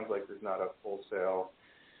sounds like there's not a wholesale,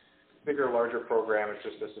 bigger, larger program. It's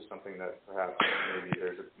just this is something that perhaps maybe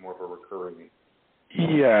there's more of a recurring.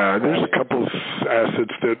 Yeah, there's a couple of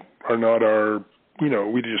assets that are not our.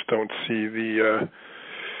 We just don't see the.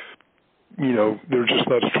 They're just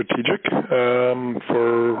not strategic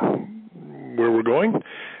for where we're going,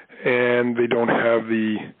 and they don't have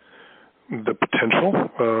the potential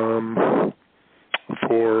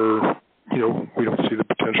for, we don't see the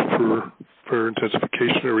potential for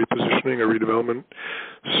intensification or repositioning or redevelopment.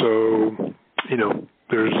 So,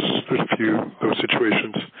 there's a few of those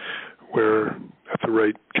situations where at the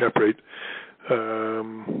right cap rate,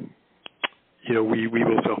 we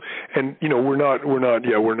will sell. And, we're not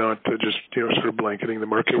just, sort of blanketing the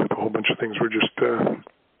market with a whole bunch of things. We're just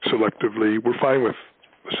selectively, we're fine with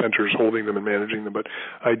the centers holding them and managing them, but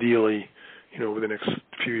ideally, over the next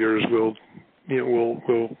few years, we'll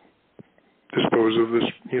dispose of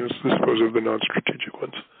dispose of the non-strategic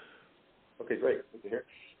ones. Okay, great. Good to hear.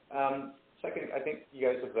 Second, I think you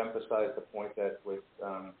guys have emphasized the point that with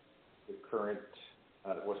the current,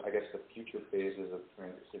 I guess the future phases of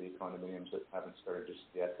Transit City condominiums that haven't started just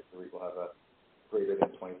yet, that the REIT will have a greater than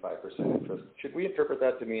 25% interest. Should we interpret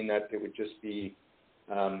that to mean that it would just be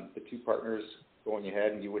the two partners going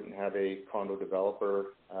ahead and you wouldn't have a condo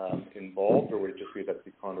developer involved, or would it just be that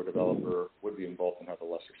the condo developer would be involved and have a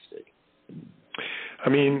lesser stake? I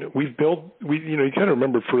mean, you got to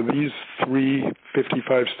remember, for these 3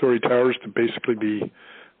 55-story towers to basically be,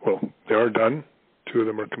 well, they are done. 2 of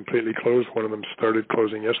them are completely closed. One of them started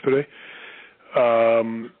closing yesterday.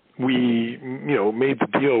 We, made the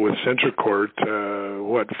deal with CentreCourt,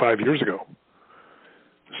 5 years ago.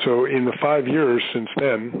 So in the 5 years since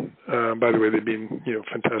then, by the way, they've been,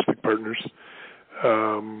 fantastic partners.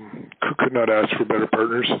 Could not ask for better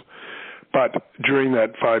partners. But during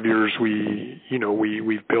that 5 years,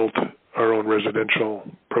 we've built our own residential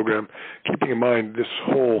program. Keeping in mind, this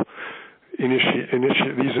whole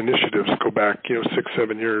these initiatives go back,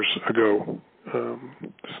 6-7 years ago.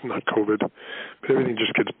 This is not COVID, but everything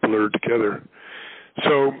just gets blurred together.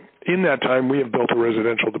 So in that time, we have built a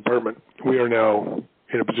residential department. We are now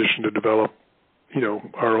in a position to develop,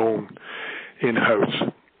 our own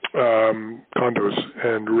in-house condos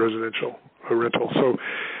and residential rental. So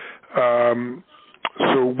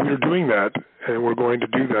we're doing that, and we're going to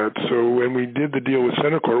do that. So when we did the deal with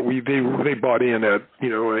CentreCourt, they bought in at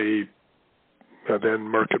a then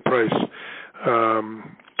market price,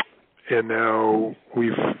 and now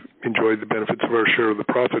we've enjoyed the benefits of our share of the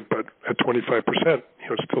profit. But at 25%,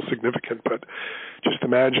 it's still significant. But just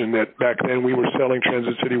imagine that back then we were selling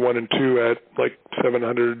Transit City 1 and 2 at like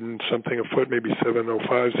 700 and something a foot, maybe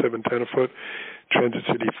 705, 710 a foot. Transit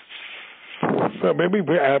City 4, maybe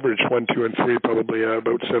we averaged 1, 2, and 3 probably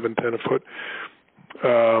about 710 a foot.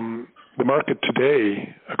 The market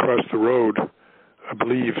today across the road, I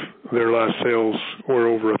believe their last sales were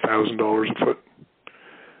over $1,000 a foot.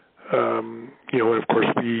 And of course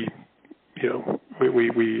we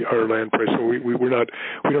our land price, so we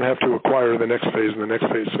don't have to acquire the next phase and the next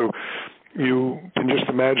phase. So you can just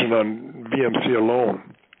imagine on VMC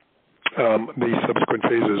alone, the subsequent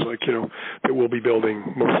phases, that we'll be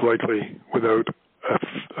building most likely without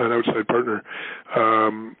an outside partner,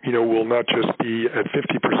 will not just be at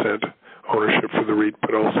 50% ownership for the REIT,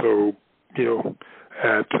 but also,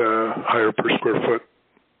 at higher per square foot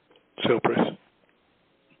sale price.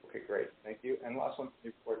 Okay, great. Thank you. And last one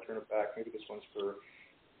before I turn it back, maybe this one's for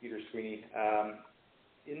Peter Sweeney.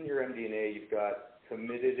 In your MD&A, you've got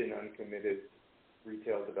committed and uncommitted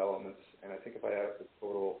retail developments, and I think if I add up the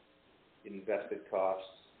total invested costs,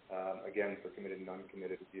 again, for committed and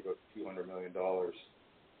uncommitted, it would be about $200 million.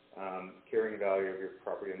 Carrying value of your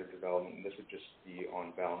property under development, and this would just be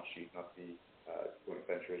on balance sheet, not the joint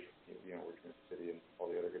ventures, where Transit City and all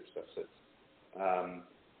the other good stuff sits.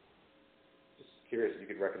 Just curious if you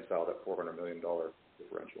could reconcile that $400 million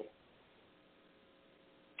differential.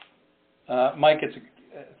 Mike,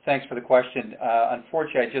 thanks for the question.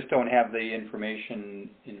 Unfortunately, I just don't have the information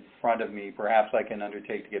in front of me. Perhaps I can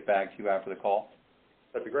undertake to get back to you after the call.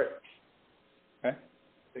 That'd be great. Okay.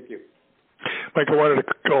 Thank you. Mike, I wanted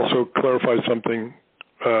to also clarify something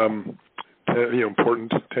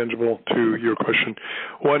important, tangible to your question.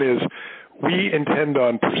 One is we intend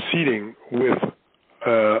on proceeding with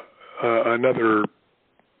another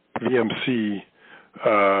VMC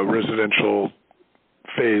residential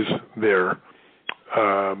phase there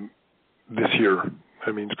this year.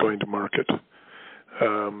 That means going to market.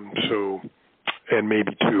 And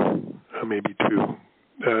maybe two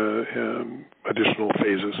additional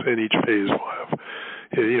phases, and each phase will have,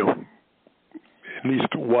 at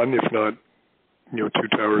least one, if not, 2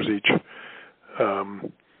 towers each.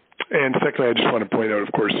 And secondly, I just want to point out,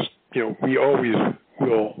 of course, we always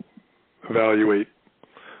will evaluate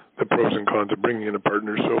the pros and cons of bringing in a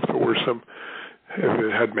partner. So if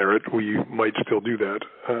it had merit, we might still do that.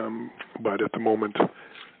 But at the moment,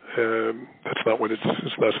 that's not what it's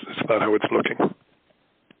not how it's looking.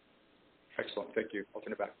 Excellent. Thank you. I'll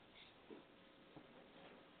turn it back.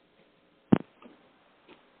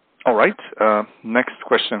 All right. Next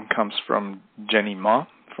question comes from Jenny Ma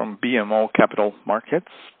from BMO Capital Markets.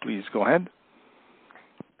 Please go ahead.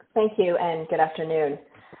 Thank you, and good afternoon.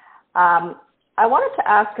 I wanted to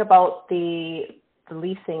ask about the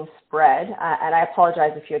leasing spread, and I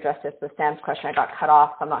apologize if you addressed this with Sam's question. I got cut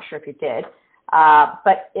off. I'm not sure if you did.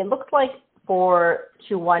 But it looks like for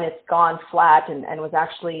Q1 it's gone flat and was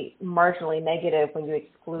actually marginally negative when you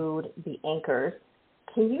exclude the anchors.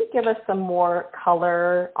 Can you give us some more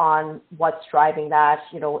color on what's driving that?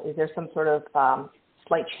 Is there some sort of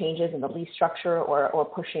slight changes in the lease structure or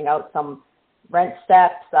pushing out some rent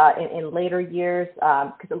steps in later years?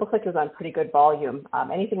 Because it looks like it was on pretty good volume.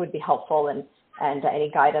 Anything would be helpful, and any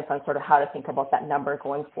guidance on sort of how to think about that number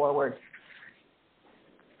going forward.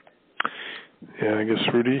 Yeah, I guess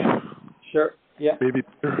Rudy. Sure. Yeah. Maybe.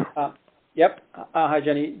 Yep. Hi,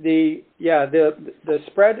 Jenny. The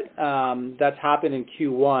spread that's happened in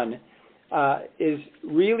Q1 is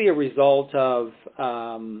really a result of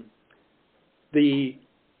the,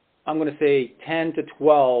 I'm going to say, 10 to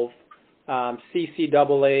 12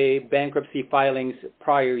 CCAA bankruptcy filings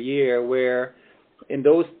prior year, where in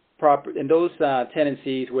those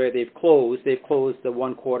tenancies where they've closed the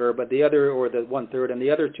 1 quarter, but the other, or the 1/3, and the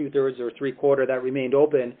other 2/3 or 3/4 that remained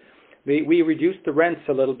open, we reduced the rents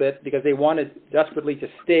a little bit because they wanted desperately to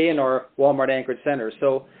stay in our Walmart anchored centers.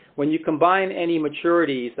 So when you combine any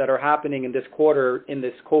maturities that are happening in this quarter in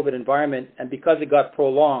this COVID environment, and because it got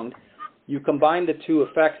prolonged, you combine the two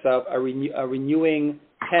effects of a renewing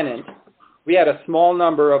tenant. We had a small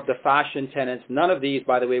number of the fashion tenants. None of these,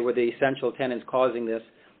 by the way, were the essential tenants causing this,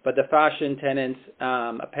 but the fashion tenants,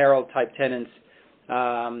 apparel type tenants,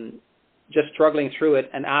 just struggling through it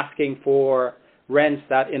and asking for rents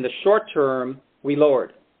that in the short term we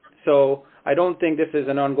lowered. So I don't think this is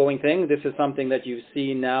an ongoing thing. This is something that you've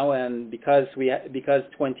seen now, and because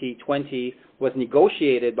 2020 was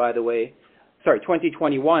negotiated, by the way,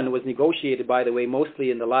 2021 was negotiated, by the way,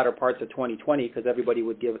 mostly in the latter parts of 2020, because everybody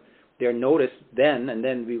would give their notice then, and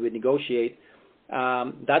then we would negotiate.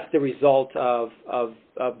 That's the result of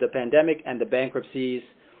the pandemic and the bankruptcies,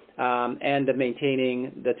 and the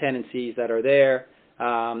maintaining the tenancies that are there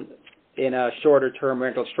in a shorter term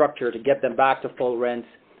rental structure to get them back to full rents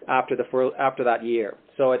after that year.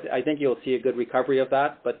 So I think you'll see a good recovery of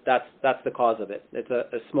that, but that's the cause of it. It's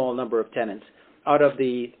a small number of tenants out of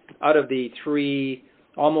the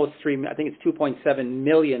almost 3, I think it's 2.7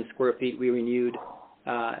 million square feet we renewed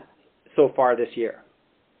so far this year.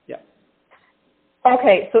 Yeah.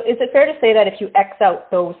 Okay, so is it fair to say that if you X out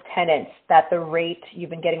those tenants, that the rate you've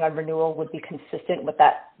been getting on renewal would be consistent with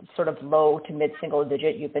that sort of low to mid-single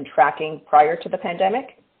digit you've been tracking prior to the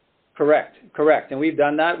pandemic? Correct. And we've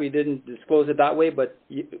done that. We didn't disclose it that way, but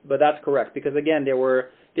that's correct, because again, there were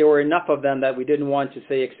enough of them that we didn't want to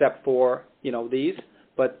say except for these,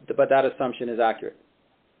 but that assumption is accurate.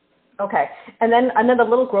 Okay, and then the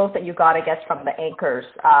little growth that you got, I guess, from the anchors,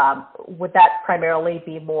 would that primarily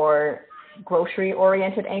be more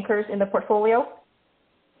grocery-oriented anchors in the portfolio?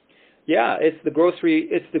 Yeah, it's the grocery.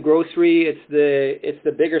 It's the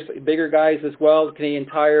bigger guys as well. Canadian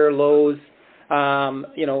Tire, Lowe's.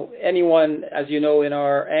 Anyone, as you know, in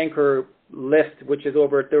our anchor list, which is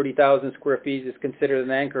over 30,000 square feet, is considered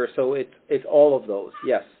an anchor. So it's all of those.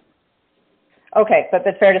 Yes. Okay, but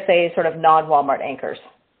it's fair to say sort of non-Walmart anchors.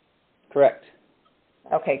 Correct.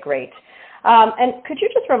 Okay, great. And could you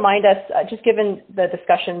just remind us, just given the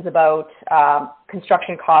discussions about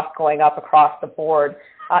construction costs going up across the board,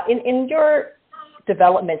 in your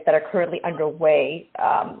developments that are currently underway,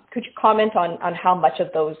 could you comment on how much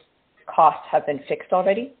of those costs have been fixed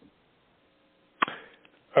already?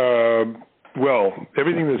 Well,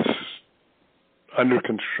 everything that's under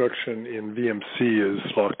construction in VMC is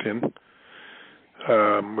locked in,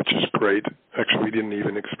 which is great. Actually, we didn't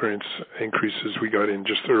even experience increases. We got in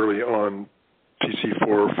just early on TC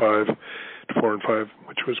 4 and 5,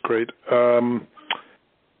 which was great.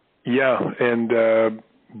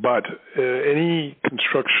 But any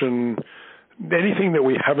construction, anything that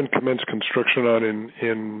we haven't commenced construction on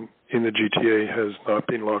in the GTA has not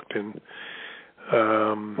been locked in.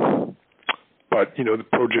 But the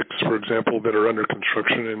projects, for example, that are under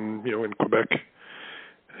construction in Quebec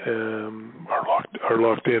are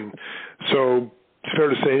locked in. So it's fair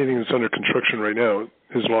to say anything that's under construction right now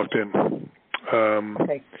is locked in.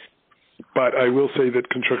 Okay. But I will say that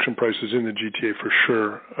construction prices in the GTA for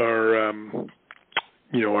sure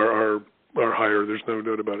are higher. There's no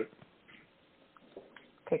doubt about it.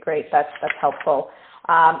 Okay, great. That's helpful.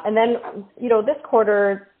 And then, this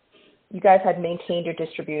quarter, you guys had maintained your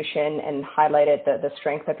distribution and highlighted the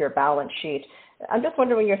strength of your balance sheet. I'm just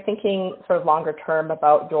wondering, when you're thinking sort of longer term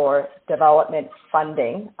about your development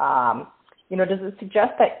funding, does it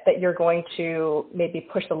suggest that you're going to maybe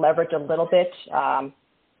push the leverage a little bit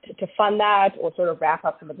to fund that, or sort of wrap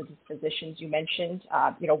up some of the dispositions you mentioned?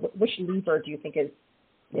 Which lever do you think is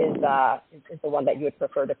the one that you would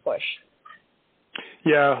prefer to push?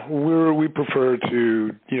 Yeah, we prefer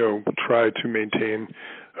to try to maintain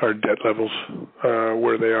our debt levels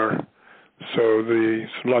where they are. So there's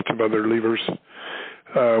lots of other levers.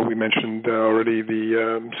 We mentioned already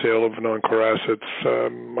the sale of non-core assets.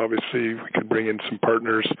 Obviously, we could bring in some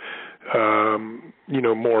partners,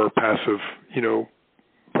 more passive,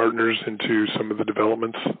 partners into some of the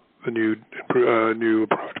developments, the new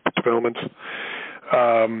developments.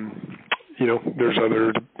 There's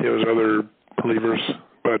other levers,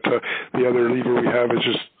 but the other lever we have is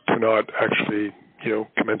just to not actually,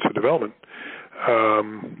 commence the development.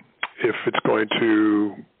 If it's going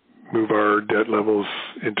to move our debt levels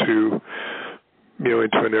into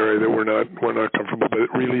an area that we're not comfortable, but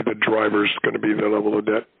really the driver is going to be the level of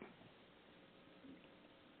debt.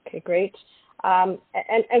 Okay, great. And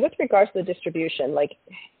with regards to the distribution,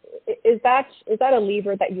 is that a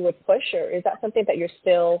lever that you would push, or is that something that you're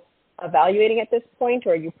still evaluating at this point,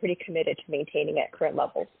 or are you pretty committed to maintaining at current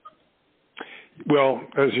levels? Well,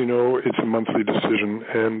 as you know, it's a monthly decision,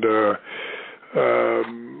 and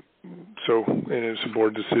it's a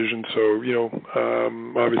board decision. So,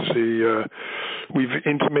 obviously, we've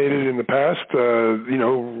intimated in the past,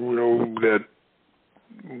 that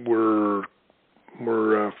we're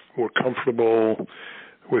comfortable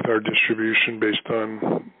with our distribution based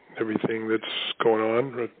on everything that's going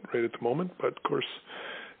on right at the moment. But of course,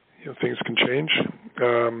 things can change,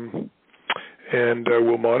 and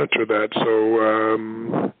we'll monitor that. So,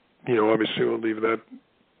 obviously, we'll leave that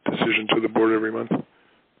decision to the board every month.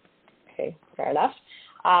 Okay, fair enough.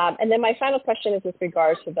 And then my final question is with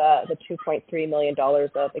regards to the $2.3 million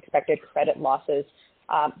of expected credit losses.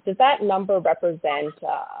 Does that number represent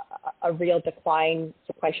a real decline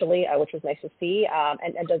sequentially, which was nice to see?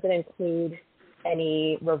 And does it include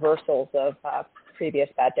any reversals of previous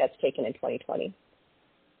bad debts taken in 2020?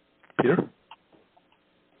 Peter?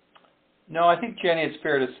 No, I think, Jenny, it's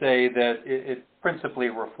fair to say that it principally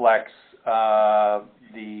reflects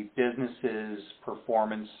the business's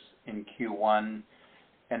performance in Q1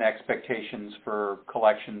 and expectations for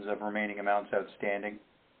collections of remaining amounts outstanding.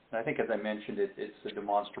 And I think, as I mentioned, it's a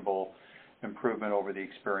demonstrable improvement over the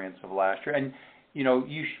experience of last year. And,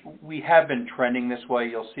 we have been trending this way.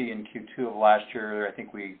 You'll see in Q2 of last year, I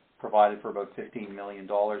think we provided for about $15 million,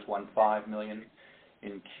 $15 million.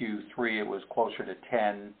 In Q3, it was closer to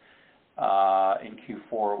 10. In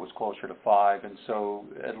Q4, it was closer to 5. And so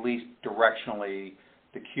at least directionally,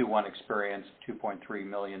 the Q1 experience of $2.3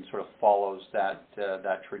 million sort of follows that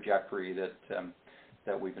trajectory that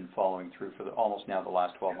we've been following through for almost now the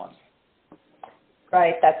last 12 months.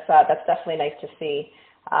 Right. That's definitely nice to see.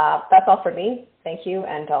 That's all for me. Thank you,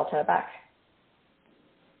 and I'll turn it back.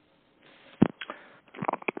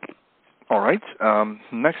 All right.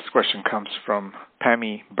 Next question comes from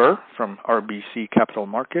Pammi Bir from RBC Capital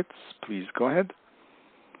Markets. Please go ahead.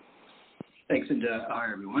 Thanks, and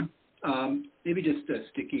hi, everyone. Maybe just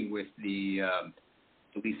sticking with the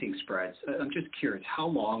leasing spreads. I'm just curious, how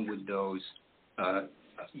long would those,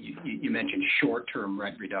 you mentioned short-term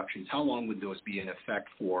rent reductions, how long would those be in effect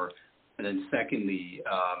for? And then secondly,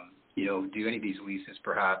 do any of these leases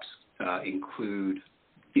perhaps include,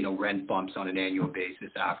 rent bumps on an annual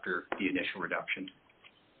basis after the initial reduction?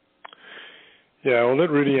 Yeah, I'll let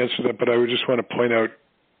Rudy answer that, but I would just want to point out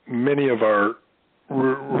many of our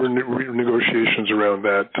negotiations around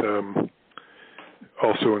that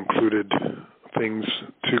also included things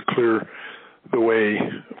to clear the way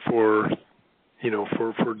for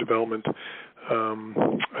development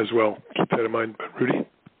as well. Keep that in mind, Rudy.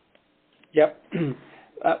 Yep.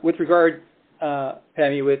 With regard,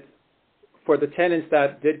 Pammi, for the tenants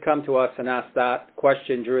that did come to us and ask that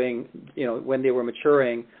question during, when they were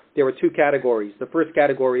maturing, there were two categories. The first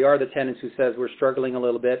category are the tenants who says we're struggling a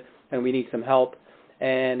little bit and we need some help.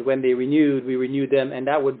 And when they renewed, we renewed them, and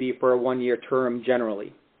that would be for a one-year term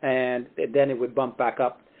generally. And then it would bump back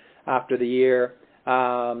up after the year.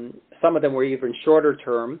 Some of them were even shorter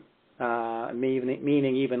term,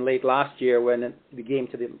 meaning even late last year when it came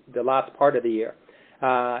to the last part of the year.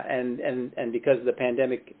 And because the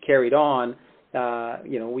pandemic carried on,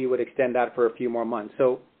 we would extend that for a few more months.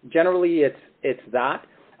 So generally, it's that.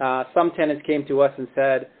 Some tenants came to us and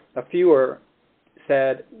said,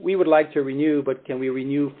 we would like to renew, but can we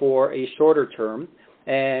renew for a shorter term?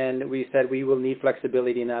 And we said we will need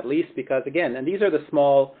flexibility in that lease because, again, and these are the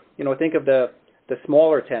small, think of the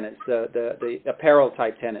smaller tenants, the apparel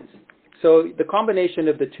type tenants. So the combination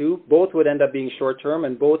of the two, both would end up being short term,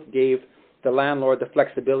 and both gave the landlord the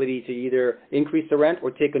flexibility to either increase the rent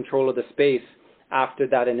or take control of the space after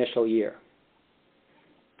that initial year.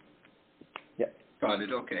 Yeah. Got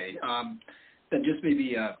it. Okay. Then just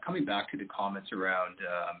maybe coming back to the comments around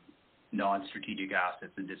non-strategic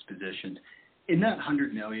assets and dispositions. In that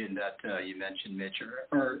 $100 million that you mentioned, Mitch,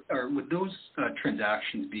 would those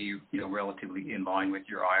transactions be relatively in line with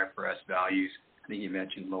your IFRS values? I think you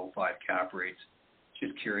mentioned low 5 cap rates.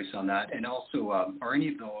 Just curious on that. And also, are any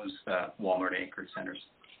of those Walmart anchored centers?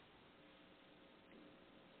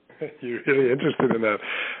 You're really interested in that.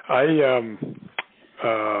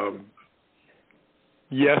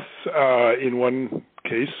 Yes, in one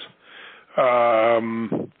case,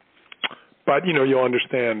 but you'll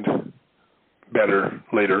understand better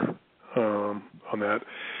later on that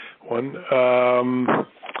one.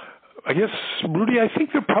 I guess, Rudy, I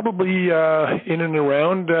think they're probably in and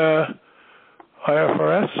around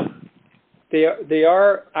IFRS. They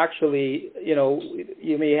are actually,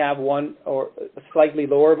 you may have one or slightly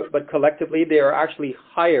lower, but collectively they are actually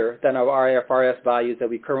higher than our IFRS values that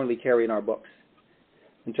we currently carry in our books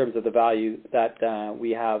in terms of the value that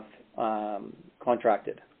we have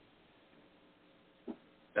contracted.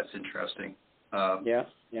 That's interesting. Yeah.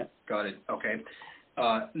 Got it. Okay.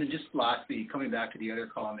 And then just lastly, coming back to the other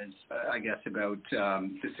comments, I guess, about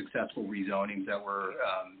the successful rezonings that were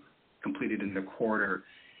completed in the quarter.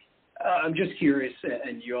 I'm just curious,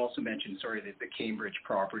 and you also mentioned, the Cambridge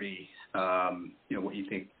property, what you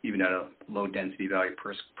think, even at a low density value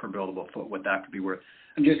per buildable foot, what that could be worth.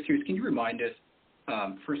 I'm just curious, can you remind us,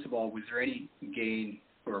 first of all, was there any gain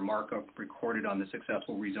or markup recorded on the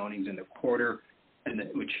successful rezonings in the quarter,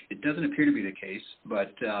 which it doesn't appear to be the case,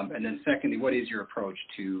 but and then secondly, what is your approach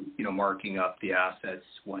to marking up the assets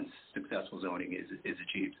once successful zoning is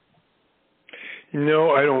achieved?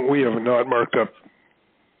 No, I don't. We have not marked up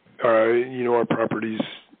our properties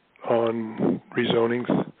on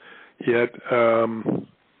rezonings yet,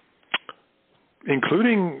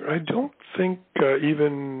 including, I don't think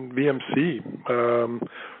even VMC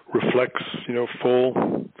reflects, full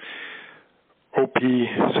OP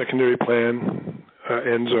secondary plan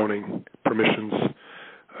and zoning permissions.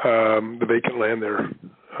 The vacant land there,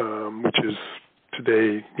 which is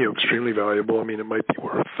today, extremely valuable. I mean, it might be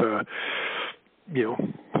worth,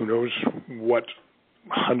 who knows what,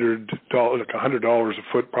 $100, like $100 a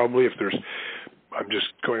foot probably. If there's, I'm just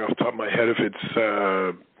going off the top of my head, if it's,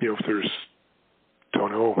 if there's,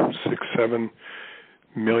 don't know, 6-7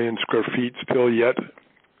 million square feet still yet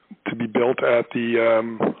to be built at the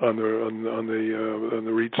on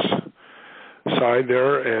the REITs side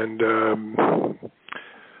there, and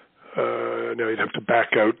now you'd have to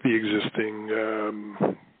back out the existing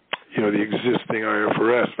the existing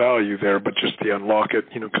IFRS value there, but just to unlock it,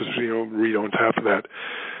 because REIT owns half of that.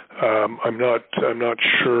 I'm not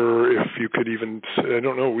sure if you could even. I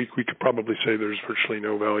don't know. We could probably say there's virtually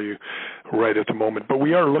no value right at the moment, but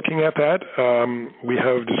we are looking at that. We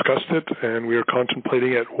have discussed it, and we are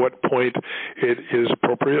contemplating at what point it is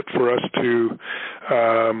appropriate for us to,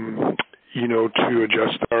 to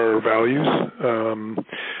adjust our values.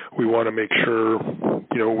 We want to make sure,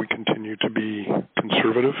 we continue to be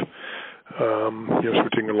conservative. So we're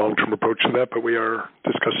taking a long-term approach to that, but we are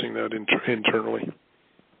discussing that internally.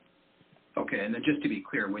 Okay, and then just to be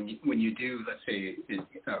clear, when you do, let's say,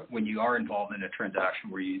 when you are involved in a transaction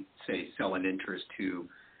where you, say, sell an interest to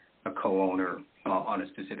a co-owner on a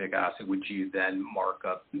specific asset, would you then mark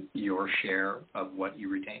up your share of what you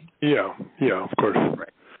retained? Yeah, of course.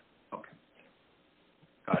 Right. Okay.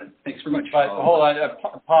 Got it. Thanks very much. But hold on,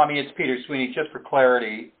 Pommy, it's Peter Sweeney. Just for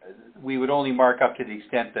clarity, we would only mark up to the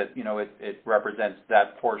extent that, it represents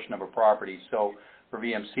that portion of a property. So for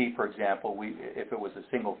VMC, for example, if it was a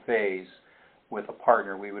single phase with a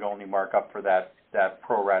partner, we would only mark up for that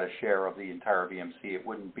pro rata share of the entire VMC. It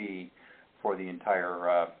wouldn't be for the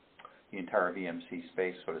entire VMC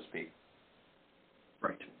space, so to speak.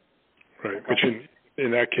 Right. Which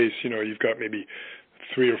in that case, you've got maybe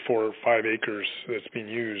 3 or 4 or 5 acres that's being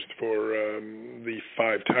used for the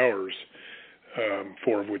 5 towers,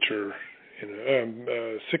 4 of which are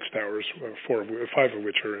in 6 towers, 5 of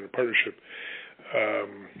which are in a partnership.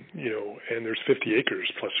 And there's 50 acres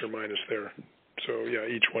plus or minus there. So yeah,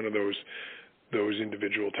 each one of those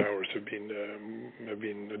individual towers have been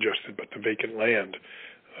adjusted, but the vacant land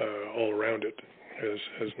all around it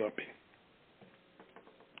has not been.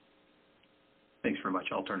 Thanks very much.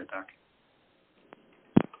 I'll turn it back.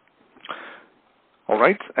 All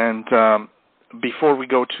right, and before we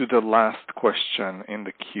go to the last question in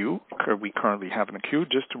the queue, we currently have in the queue,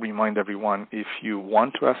 just to remind everyone, if you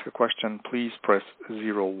want to ask a question, please press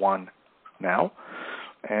 01 now.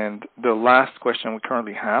 And the last question we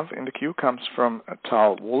currently have in the queue comes from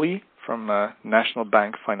Tal Woolley from National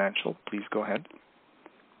Bank Financial. Please go ahead.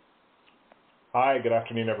 Hi, good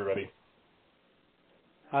afternoon, everybody.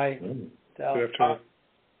 Hi, Tal. Good afternoon.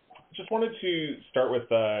 Just wanted to start with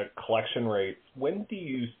collection rates. When do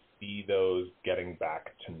you see those getting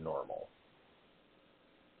back to normal?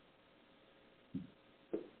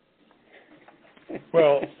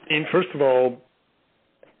 Well, first of all,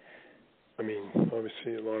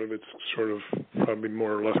 obviously a lot of it's sort of probably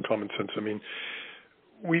more or less common sense.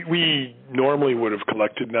 we normally would have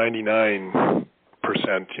collected 99%,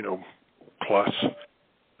 plus.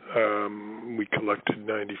 We collected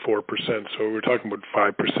 94%, so we're talking about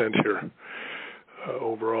 5% here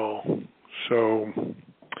overall. So,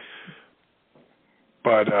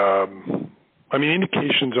 but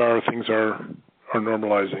indications are things are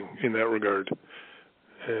normalizing in that regard,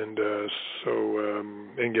 and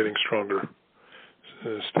and getting stronger,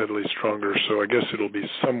 steadily stronger. So I guess it'll be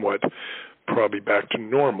somewhat probably back to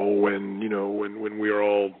normal when we are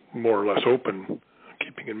all more or less open,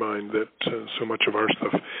 keeping in mind that so much of our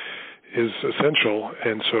stuff is essential,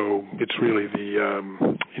 and so it's really the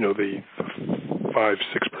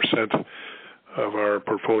 5-6% of our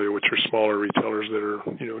portfolio, which are smaller retailers, that are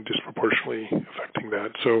disproportionately affecting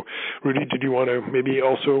that. So, Rudy, did you want to maybe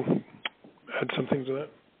also add some things to that?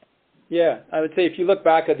 Yeah, I would say if you look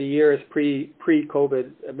back at the years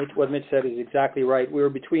pre-COVID, what Mitch said is exactly right. We were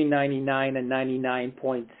between 99 and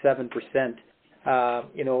 99.7%. On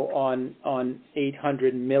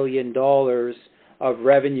 $800 million of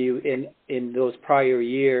revenue in those prior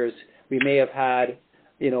years. We may have had,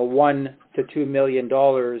 $1 to $2 million,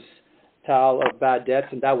 Tal, of bad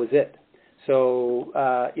debts, and that was it. So,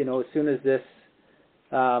 as soon as this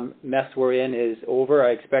mess we're in is over,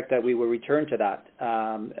 I expect that we will return to that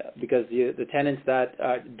because the tenants that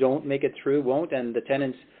don't make it through won't, and the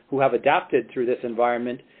tenants who have adapted through this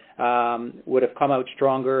environment would have come out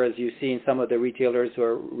stronger. As you've seen, some of the retailers who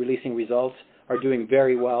are releasing results are doing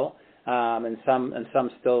very well, and some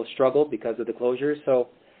still struggle because of the closures. So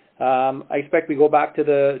I expect we go back to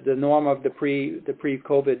the norm of the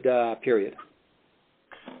pre-COVID period.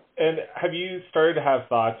 And have you started to have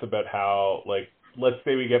thoughts about how, let's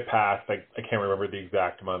say we get past, I can't remember the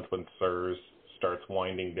exact month when CERS starts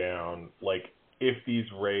winding down, if these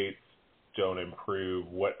rates don't improve,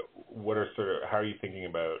 what are how are you thinking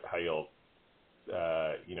about how you'll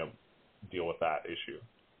deal with that issue?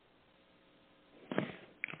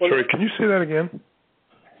 Sorry, can you say that again?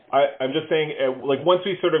 I'm just saying, once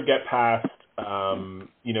we sort of get past,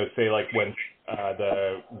 say when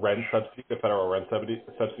the rent subsidy, the federal rent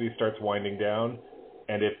subsidy starts winding down,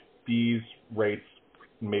 and if these rates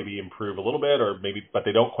maybe improve a little bit, but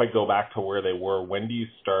they don't quite go back to where they were, when do you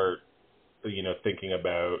start, thinking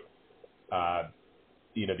about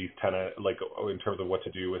these tenants, in terms of what to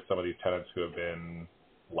do with some of these tenants who have been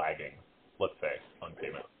lagging, let's say, on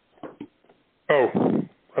payment?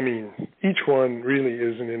 Each one really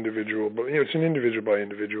is an individual, but it's an individual by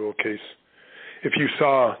individual case. If you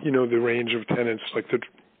saw, the range of tenants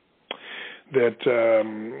that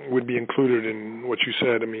would be included in what you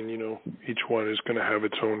said, each one is going to have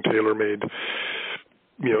its own tailor-made,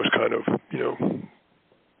 kind of,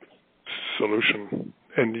 solution.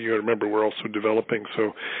 And you got to remember, we're also developing,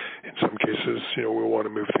 so in some cases, we'll want to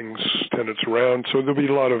move tenants around. So there'll be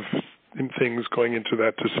a lot of things going into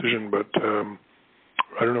that decision, but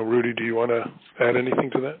I don't know, Rudy, do you want to add anything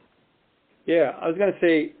to that? Yeah, I was going to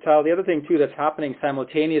say, Tal, the other thing, too, that's happening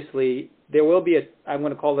simultaneously, there will be I'm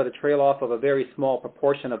going to call it a trail-off of a very small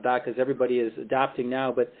proportion of that because everybody is adapting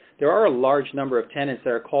now, but there are a large number of tenants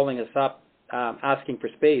that are calling us up asking for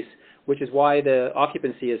space, which is why the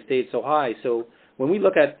occupancy has stayed so high. So when we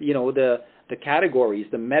look at, the categories,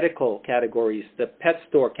 the medical categories, the pet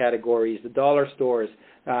store categories, the dollar stores,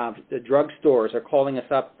 the drug stores are calling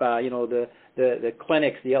us up, the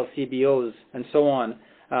clinics, the LCBOs, and so on,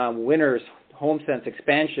 Winners, HomeSense,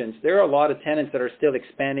 expansions. There are a lot of tenants that are still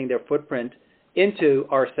expanding their footprint into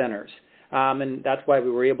our centers. And that's why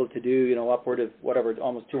we were able to do, upward of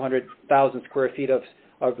almost 200,000 square feet of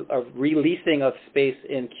releasing of space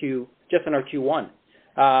just in our Q1.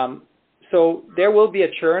 So there will be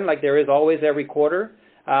a churn like there is always every quarter.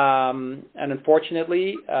 And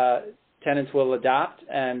unfortunately, tenants will adapt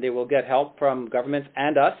and they will get help from governments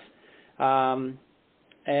and us. And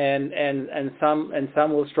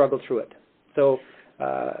some will struggle through it. So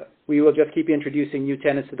we will just keep introducing new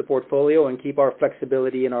tenants to the portfolio and keep our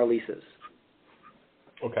flexibility in our leases.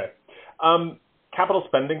 Okay. Capital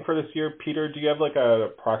spending for this year, Peter, do you have an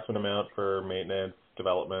approximate amount for maintenance,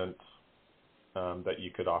 development that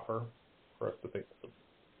you could offer for us to think of?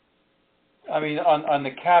 On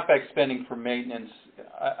the CapEx spending for maintenance,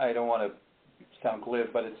 I don't want to sound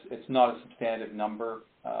glib, but it's not a substantive number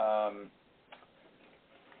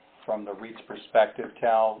from the REIT's perspective,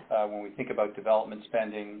 Tal. When we think about development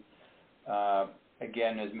spending,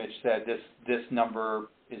 again, as Mitch said, this number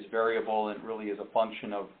is variable and really is a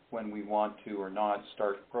function of when we want to or not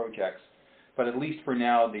start projects. But at least for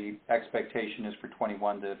now, the expectation is for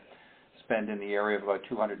 21 to spend in the area of about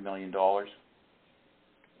 $200 million.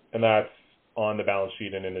 And that's on the balance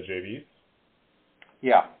sheet and in the JVs?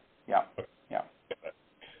 Yeah. Okay. Yeah.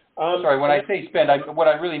 Sorry, when I say spend, what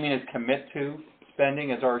I really mean is commit to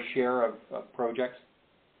spending as our share of projects.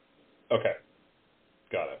 Okay,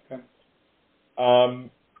 got it. Okay. And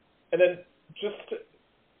then just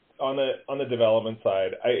on the development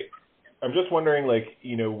side, I'm just wondering, like,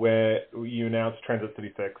 when you announced Transit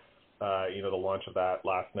City 6, the launch of that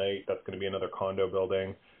last night, that's going to be another condo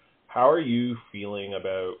building. How are you feeling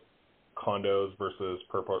about condos versus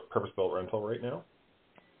purpose-built rental right now?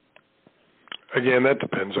 Again, that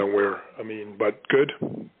depends on where. But good.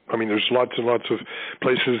 There's lots and lots of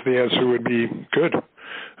places the answer would be good.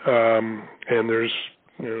 And there's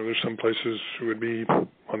some places who would be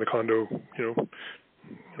on the condo,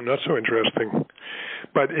 not so interesting.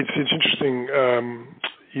 But it's interesting.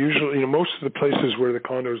 Usually, most of the places where the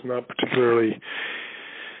condo is not particularly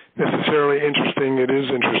necessarily interesting, it is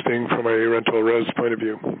interesting from a rental res point of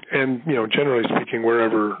view. And generally speaking,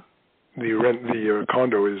 wherever the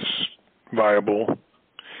condo is viable,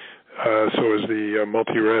 so is the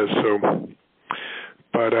multi-res. So,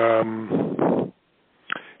 but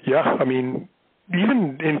yeah,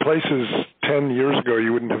 even in places 10 years ago,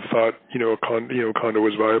 you wouldn't have thought a condo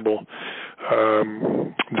was viable.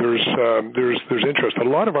 There's interest. A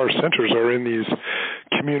lot of our centers are in these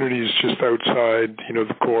communities just outside,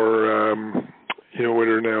 the core, what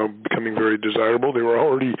are now becoming very desirable. They were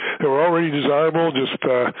already desirable. Just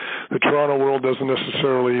the Toronto world doesn't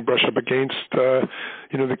necessarily brush up against, the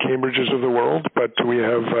Cambridges of the world, but we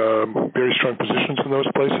have very strong positions in those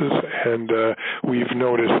places, and we've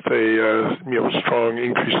noticed a strong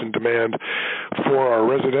increase in demand for our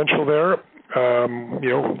residential there.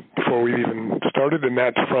 Before we even started, and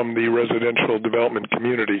that's from the residential development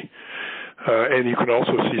community. And you can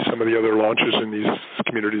also see some of the other launches in these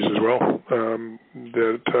communities as well.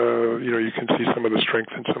 You can see some of the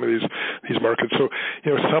strength in some of these markets. So,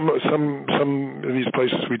 some of these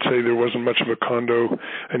places we'd say there wasn't much of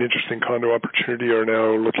an interesting condo opportunity, are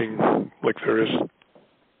now looking like there is.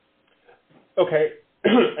 Okay,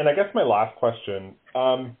 and I guess my last question.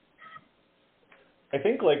 I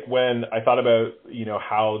think, like, when I thought about,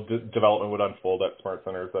 how development would unfold at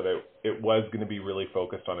SmartCentres, that it was going to be really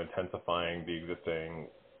focused on intensifying the existing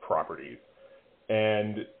properties.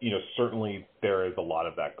 And, certainly there is a lot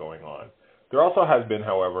of that going on. There also has been,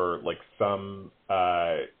 however, like some,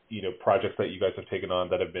 projects that you guys have taken on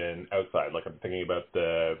that have been outside. Like, I'm thinking about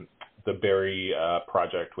the Barrie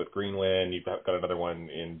project with Greenwind. You've got another one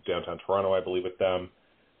in downtown Toronto, I believe, with them.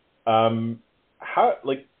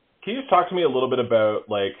 Can you just talk to me a little bit about,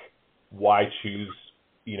 like, why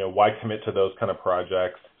commit to those kind of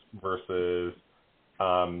projects versus,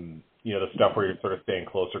 the stuff where you're sort of staying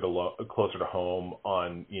closer to home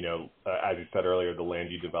on, as you said earlier, the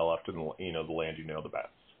land you developed and, the land the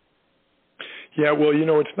best? Yeah, well,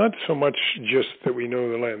 it's not so much just that we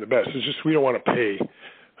know the land the best. It's just we don't want to pay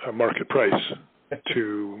a market price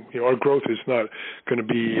to, our growth is not going to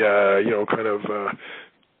be,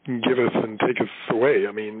 giveth and taketh away.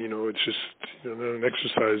 It's just an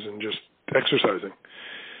exercise in just exercising.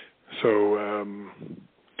 So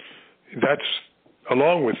that's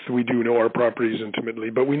along with we do know our properties intimately,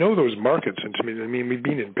 but we know those markets intimately. We've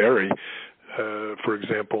been in Barrie, for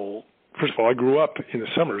example. First of all, I grew up in the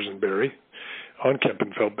summers in Barrie on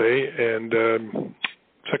Kempenfelt Bay, and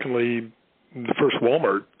secondly, the first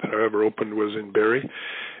Walmart that I ever opened was in Barrie.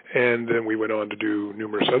 And then we went on to do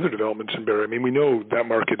numerous other developments in Barrie. We know that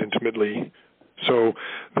market intimately. So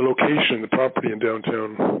the location, the property in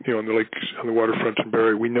downtown, on the lakes, on the waterfront in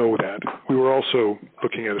Barrie, we know that. We were also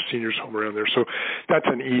looking at a seniors home around there. So that's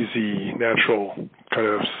an easy, natural kind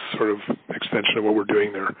of sort of extension of what we're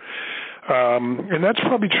doing there. And that's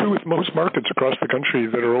probably true with most markets across the country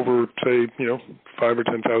that are over, say, 5,000 or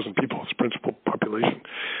 10,000 people as principal population.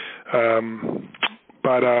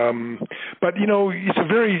 But it's a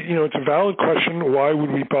very, it's a valid question. Why would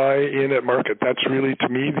we buy in at market? That's really, to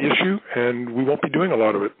me, the issue, and we won't be doing a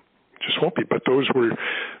lot of it. Just won't be. But those were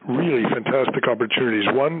really fantastic opportunities.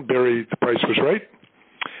 One, Barrie, the price was right,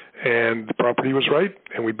 and the property was right,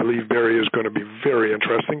 and we believe Barrie is going to be very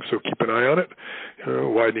interesting, so keep an eye on it.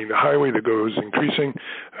 Widening the highway, the GO is increasing.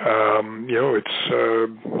 It's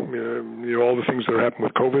all the things that are happening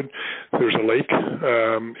with COVID. There's a lake.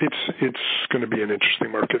 It's going to be an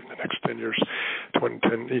interesting market in the next 10 years,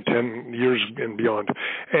 10 years and beyond.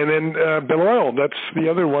 And then Beloil, that's the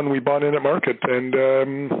other one we bought in at market, and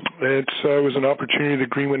it was an opportunity that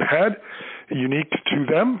Greenwind had, unique to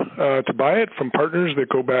them, to buy it from partners that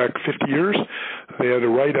go back 50 years. They had a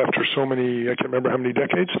right after so many, I can't remember how many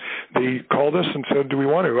decades, they called us and said, do we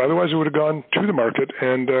want to? Otherwise it would have gone to the market,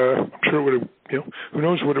 and I'm sure it would have, who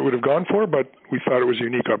knows what it would have gone for, but we thought it was a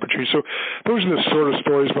unique opportunity. So those are the sort of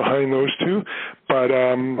stories behind those two, but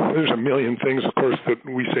there's a million things, of course, that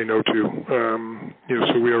we say no to.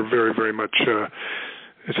 So we are very, very much,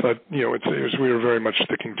 it's not, we are very much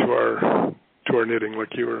sticking to our knitting,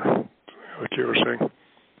 like you were saying.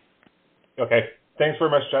 Okay. Thanks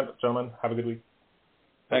very much, gentlemen. Have a good week.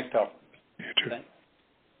 Thanks, Tom. You too. Thanks.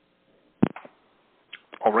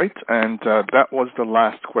 All right, and that was the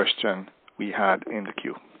last question we had in the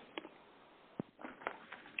queue.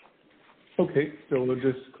 Okay, so we'll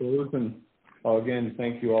just close, and again,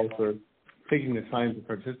 thank you all for taking the time to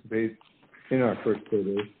participate in our first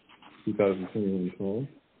quarter 2021 call.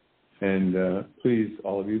 And please,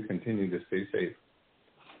 all of you, continue to stay safe.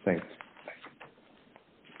 Thanks.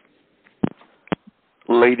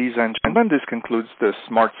 Ladies and gentlemen, this concludes the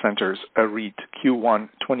SmartCentres REIT Q1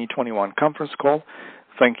 2021 conference call.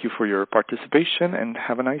 Thank you for your participation and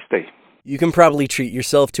have a nice day. You can probably treat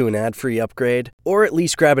yourself to an ad-free upgrade, or at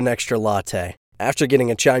least grab an extra latte. After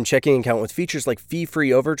getting a Chime checking account with features like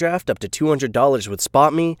fee-free overdraft up to $200 with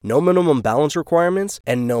SpotMe, no minimum balance requirements,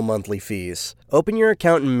 and no monthly fees. Open your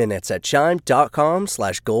account in minutes at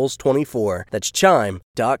chime.com/goals24. That's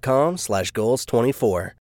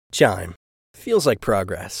chime.com/goals24. Chime. Feels like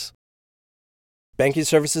progress. Banking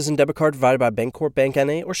services and debit card provided by Bancorp Bank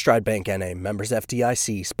N.A. or Stride Bank N.A. Members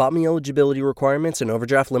FDIC. SpotMe eligibility requirements and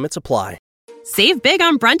overdraft limits apply. Save big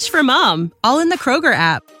on brunch for mom, all in the Kroger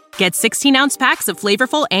app. Get 16-ounce packs of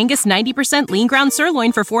flavorful Angus 90% lean ground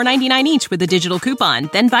sirloin for $4.99 each with a digital coupon.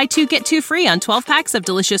 Then buy 2, get 2 free on 12 packs of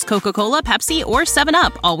delicious Coca-Cola, Pepsi, or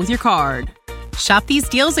 7-Up, all with your card. Shop these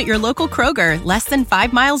deals at your local Kroger, less than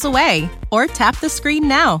 5 miles away. Or tap the screen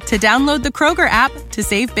now to download the Kroger app to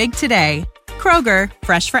save big today. Kroger,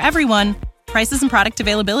 fresh for everyone. Prices and product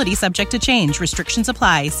availability subject to change. Restrictions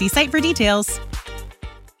apply. See site for details.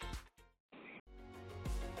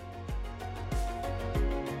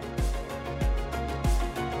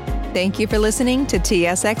 Thank you for listening to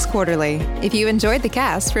TSX Quarterly. If you enjoyed the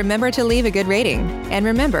cast, remember to leave a good rating. And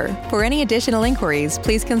remember, for any additional inquiries,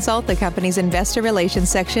 please consult the company's investor relations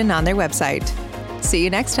section on their website. See you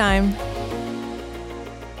next time.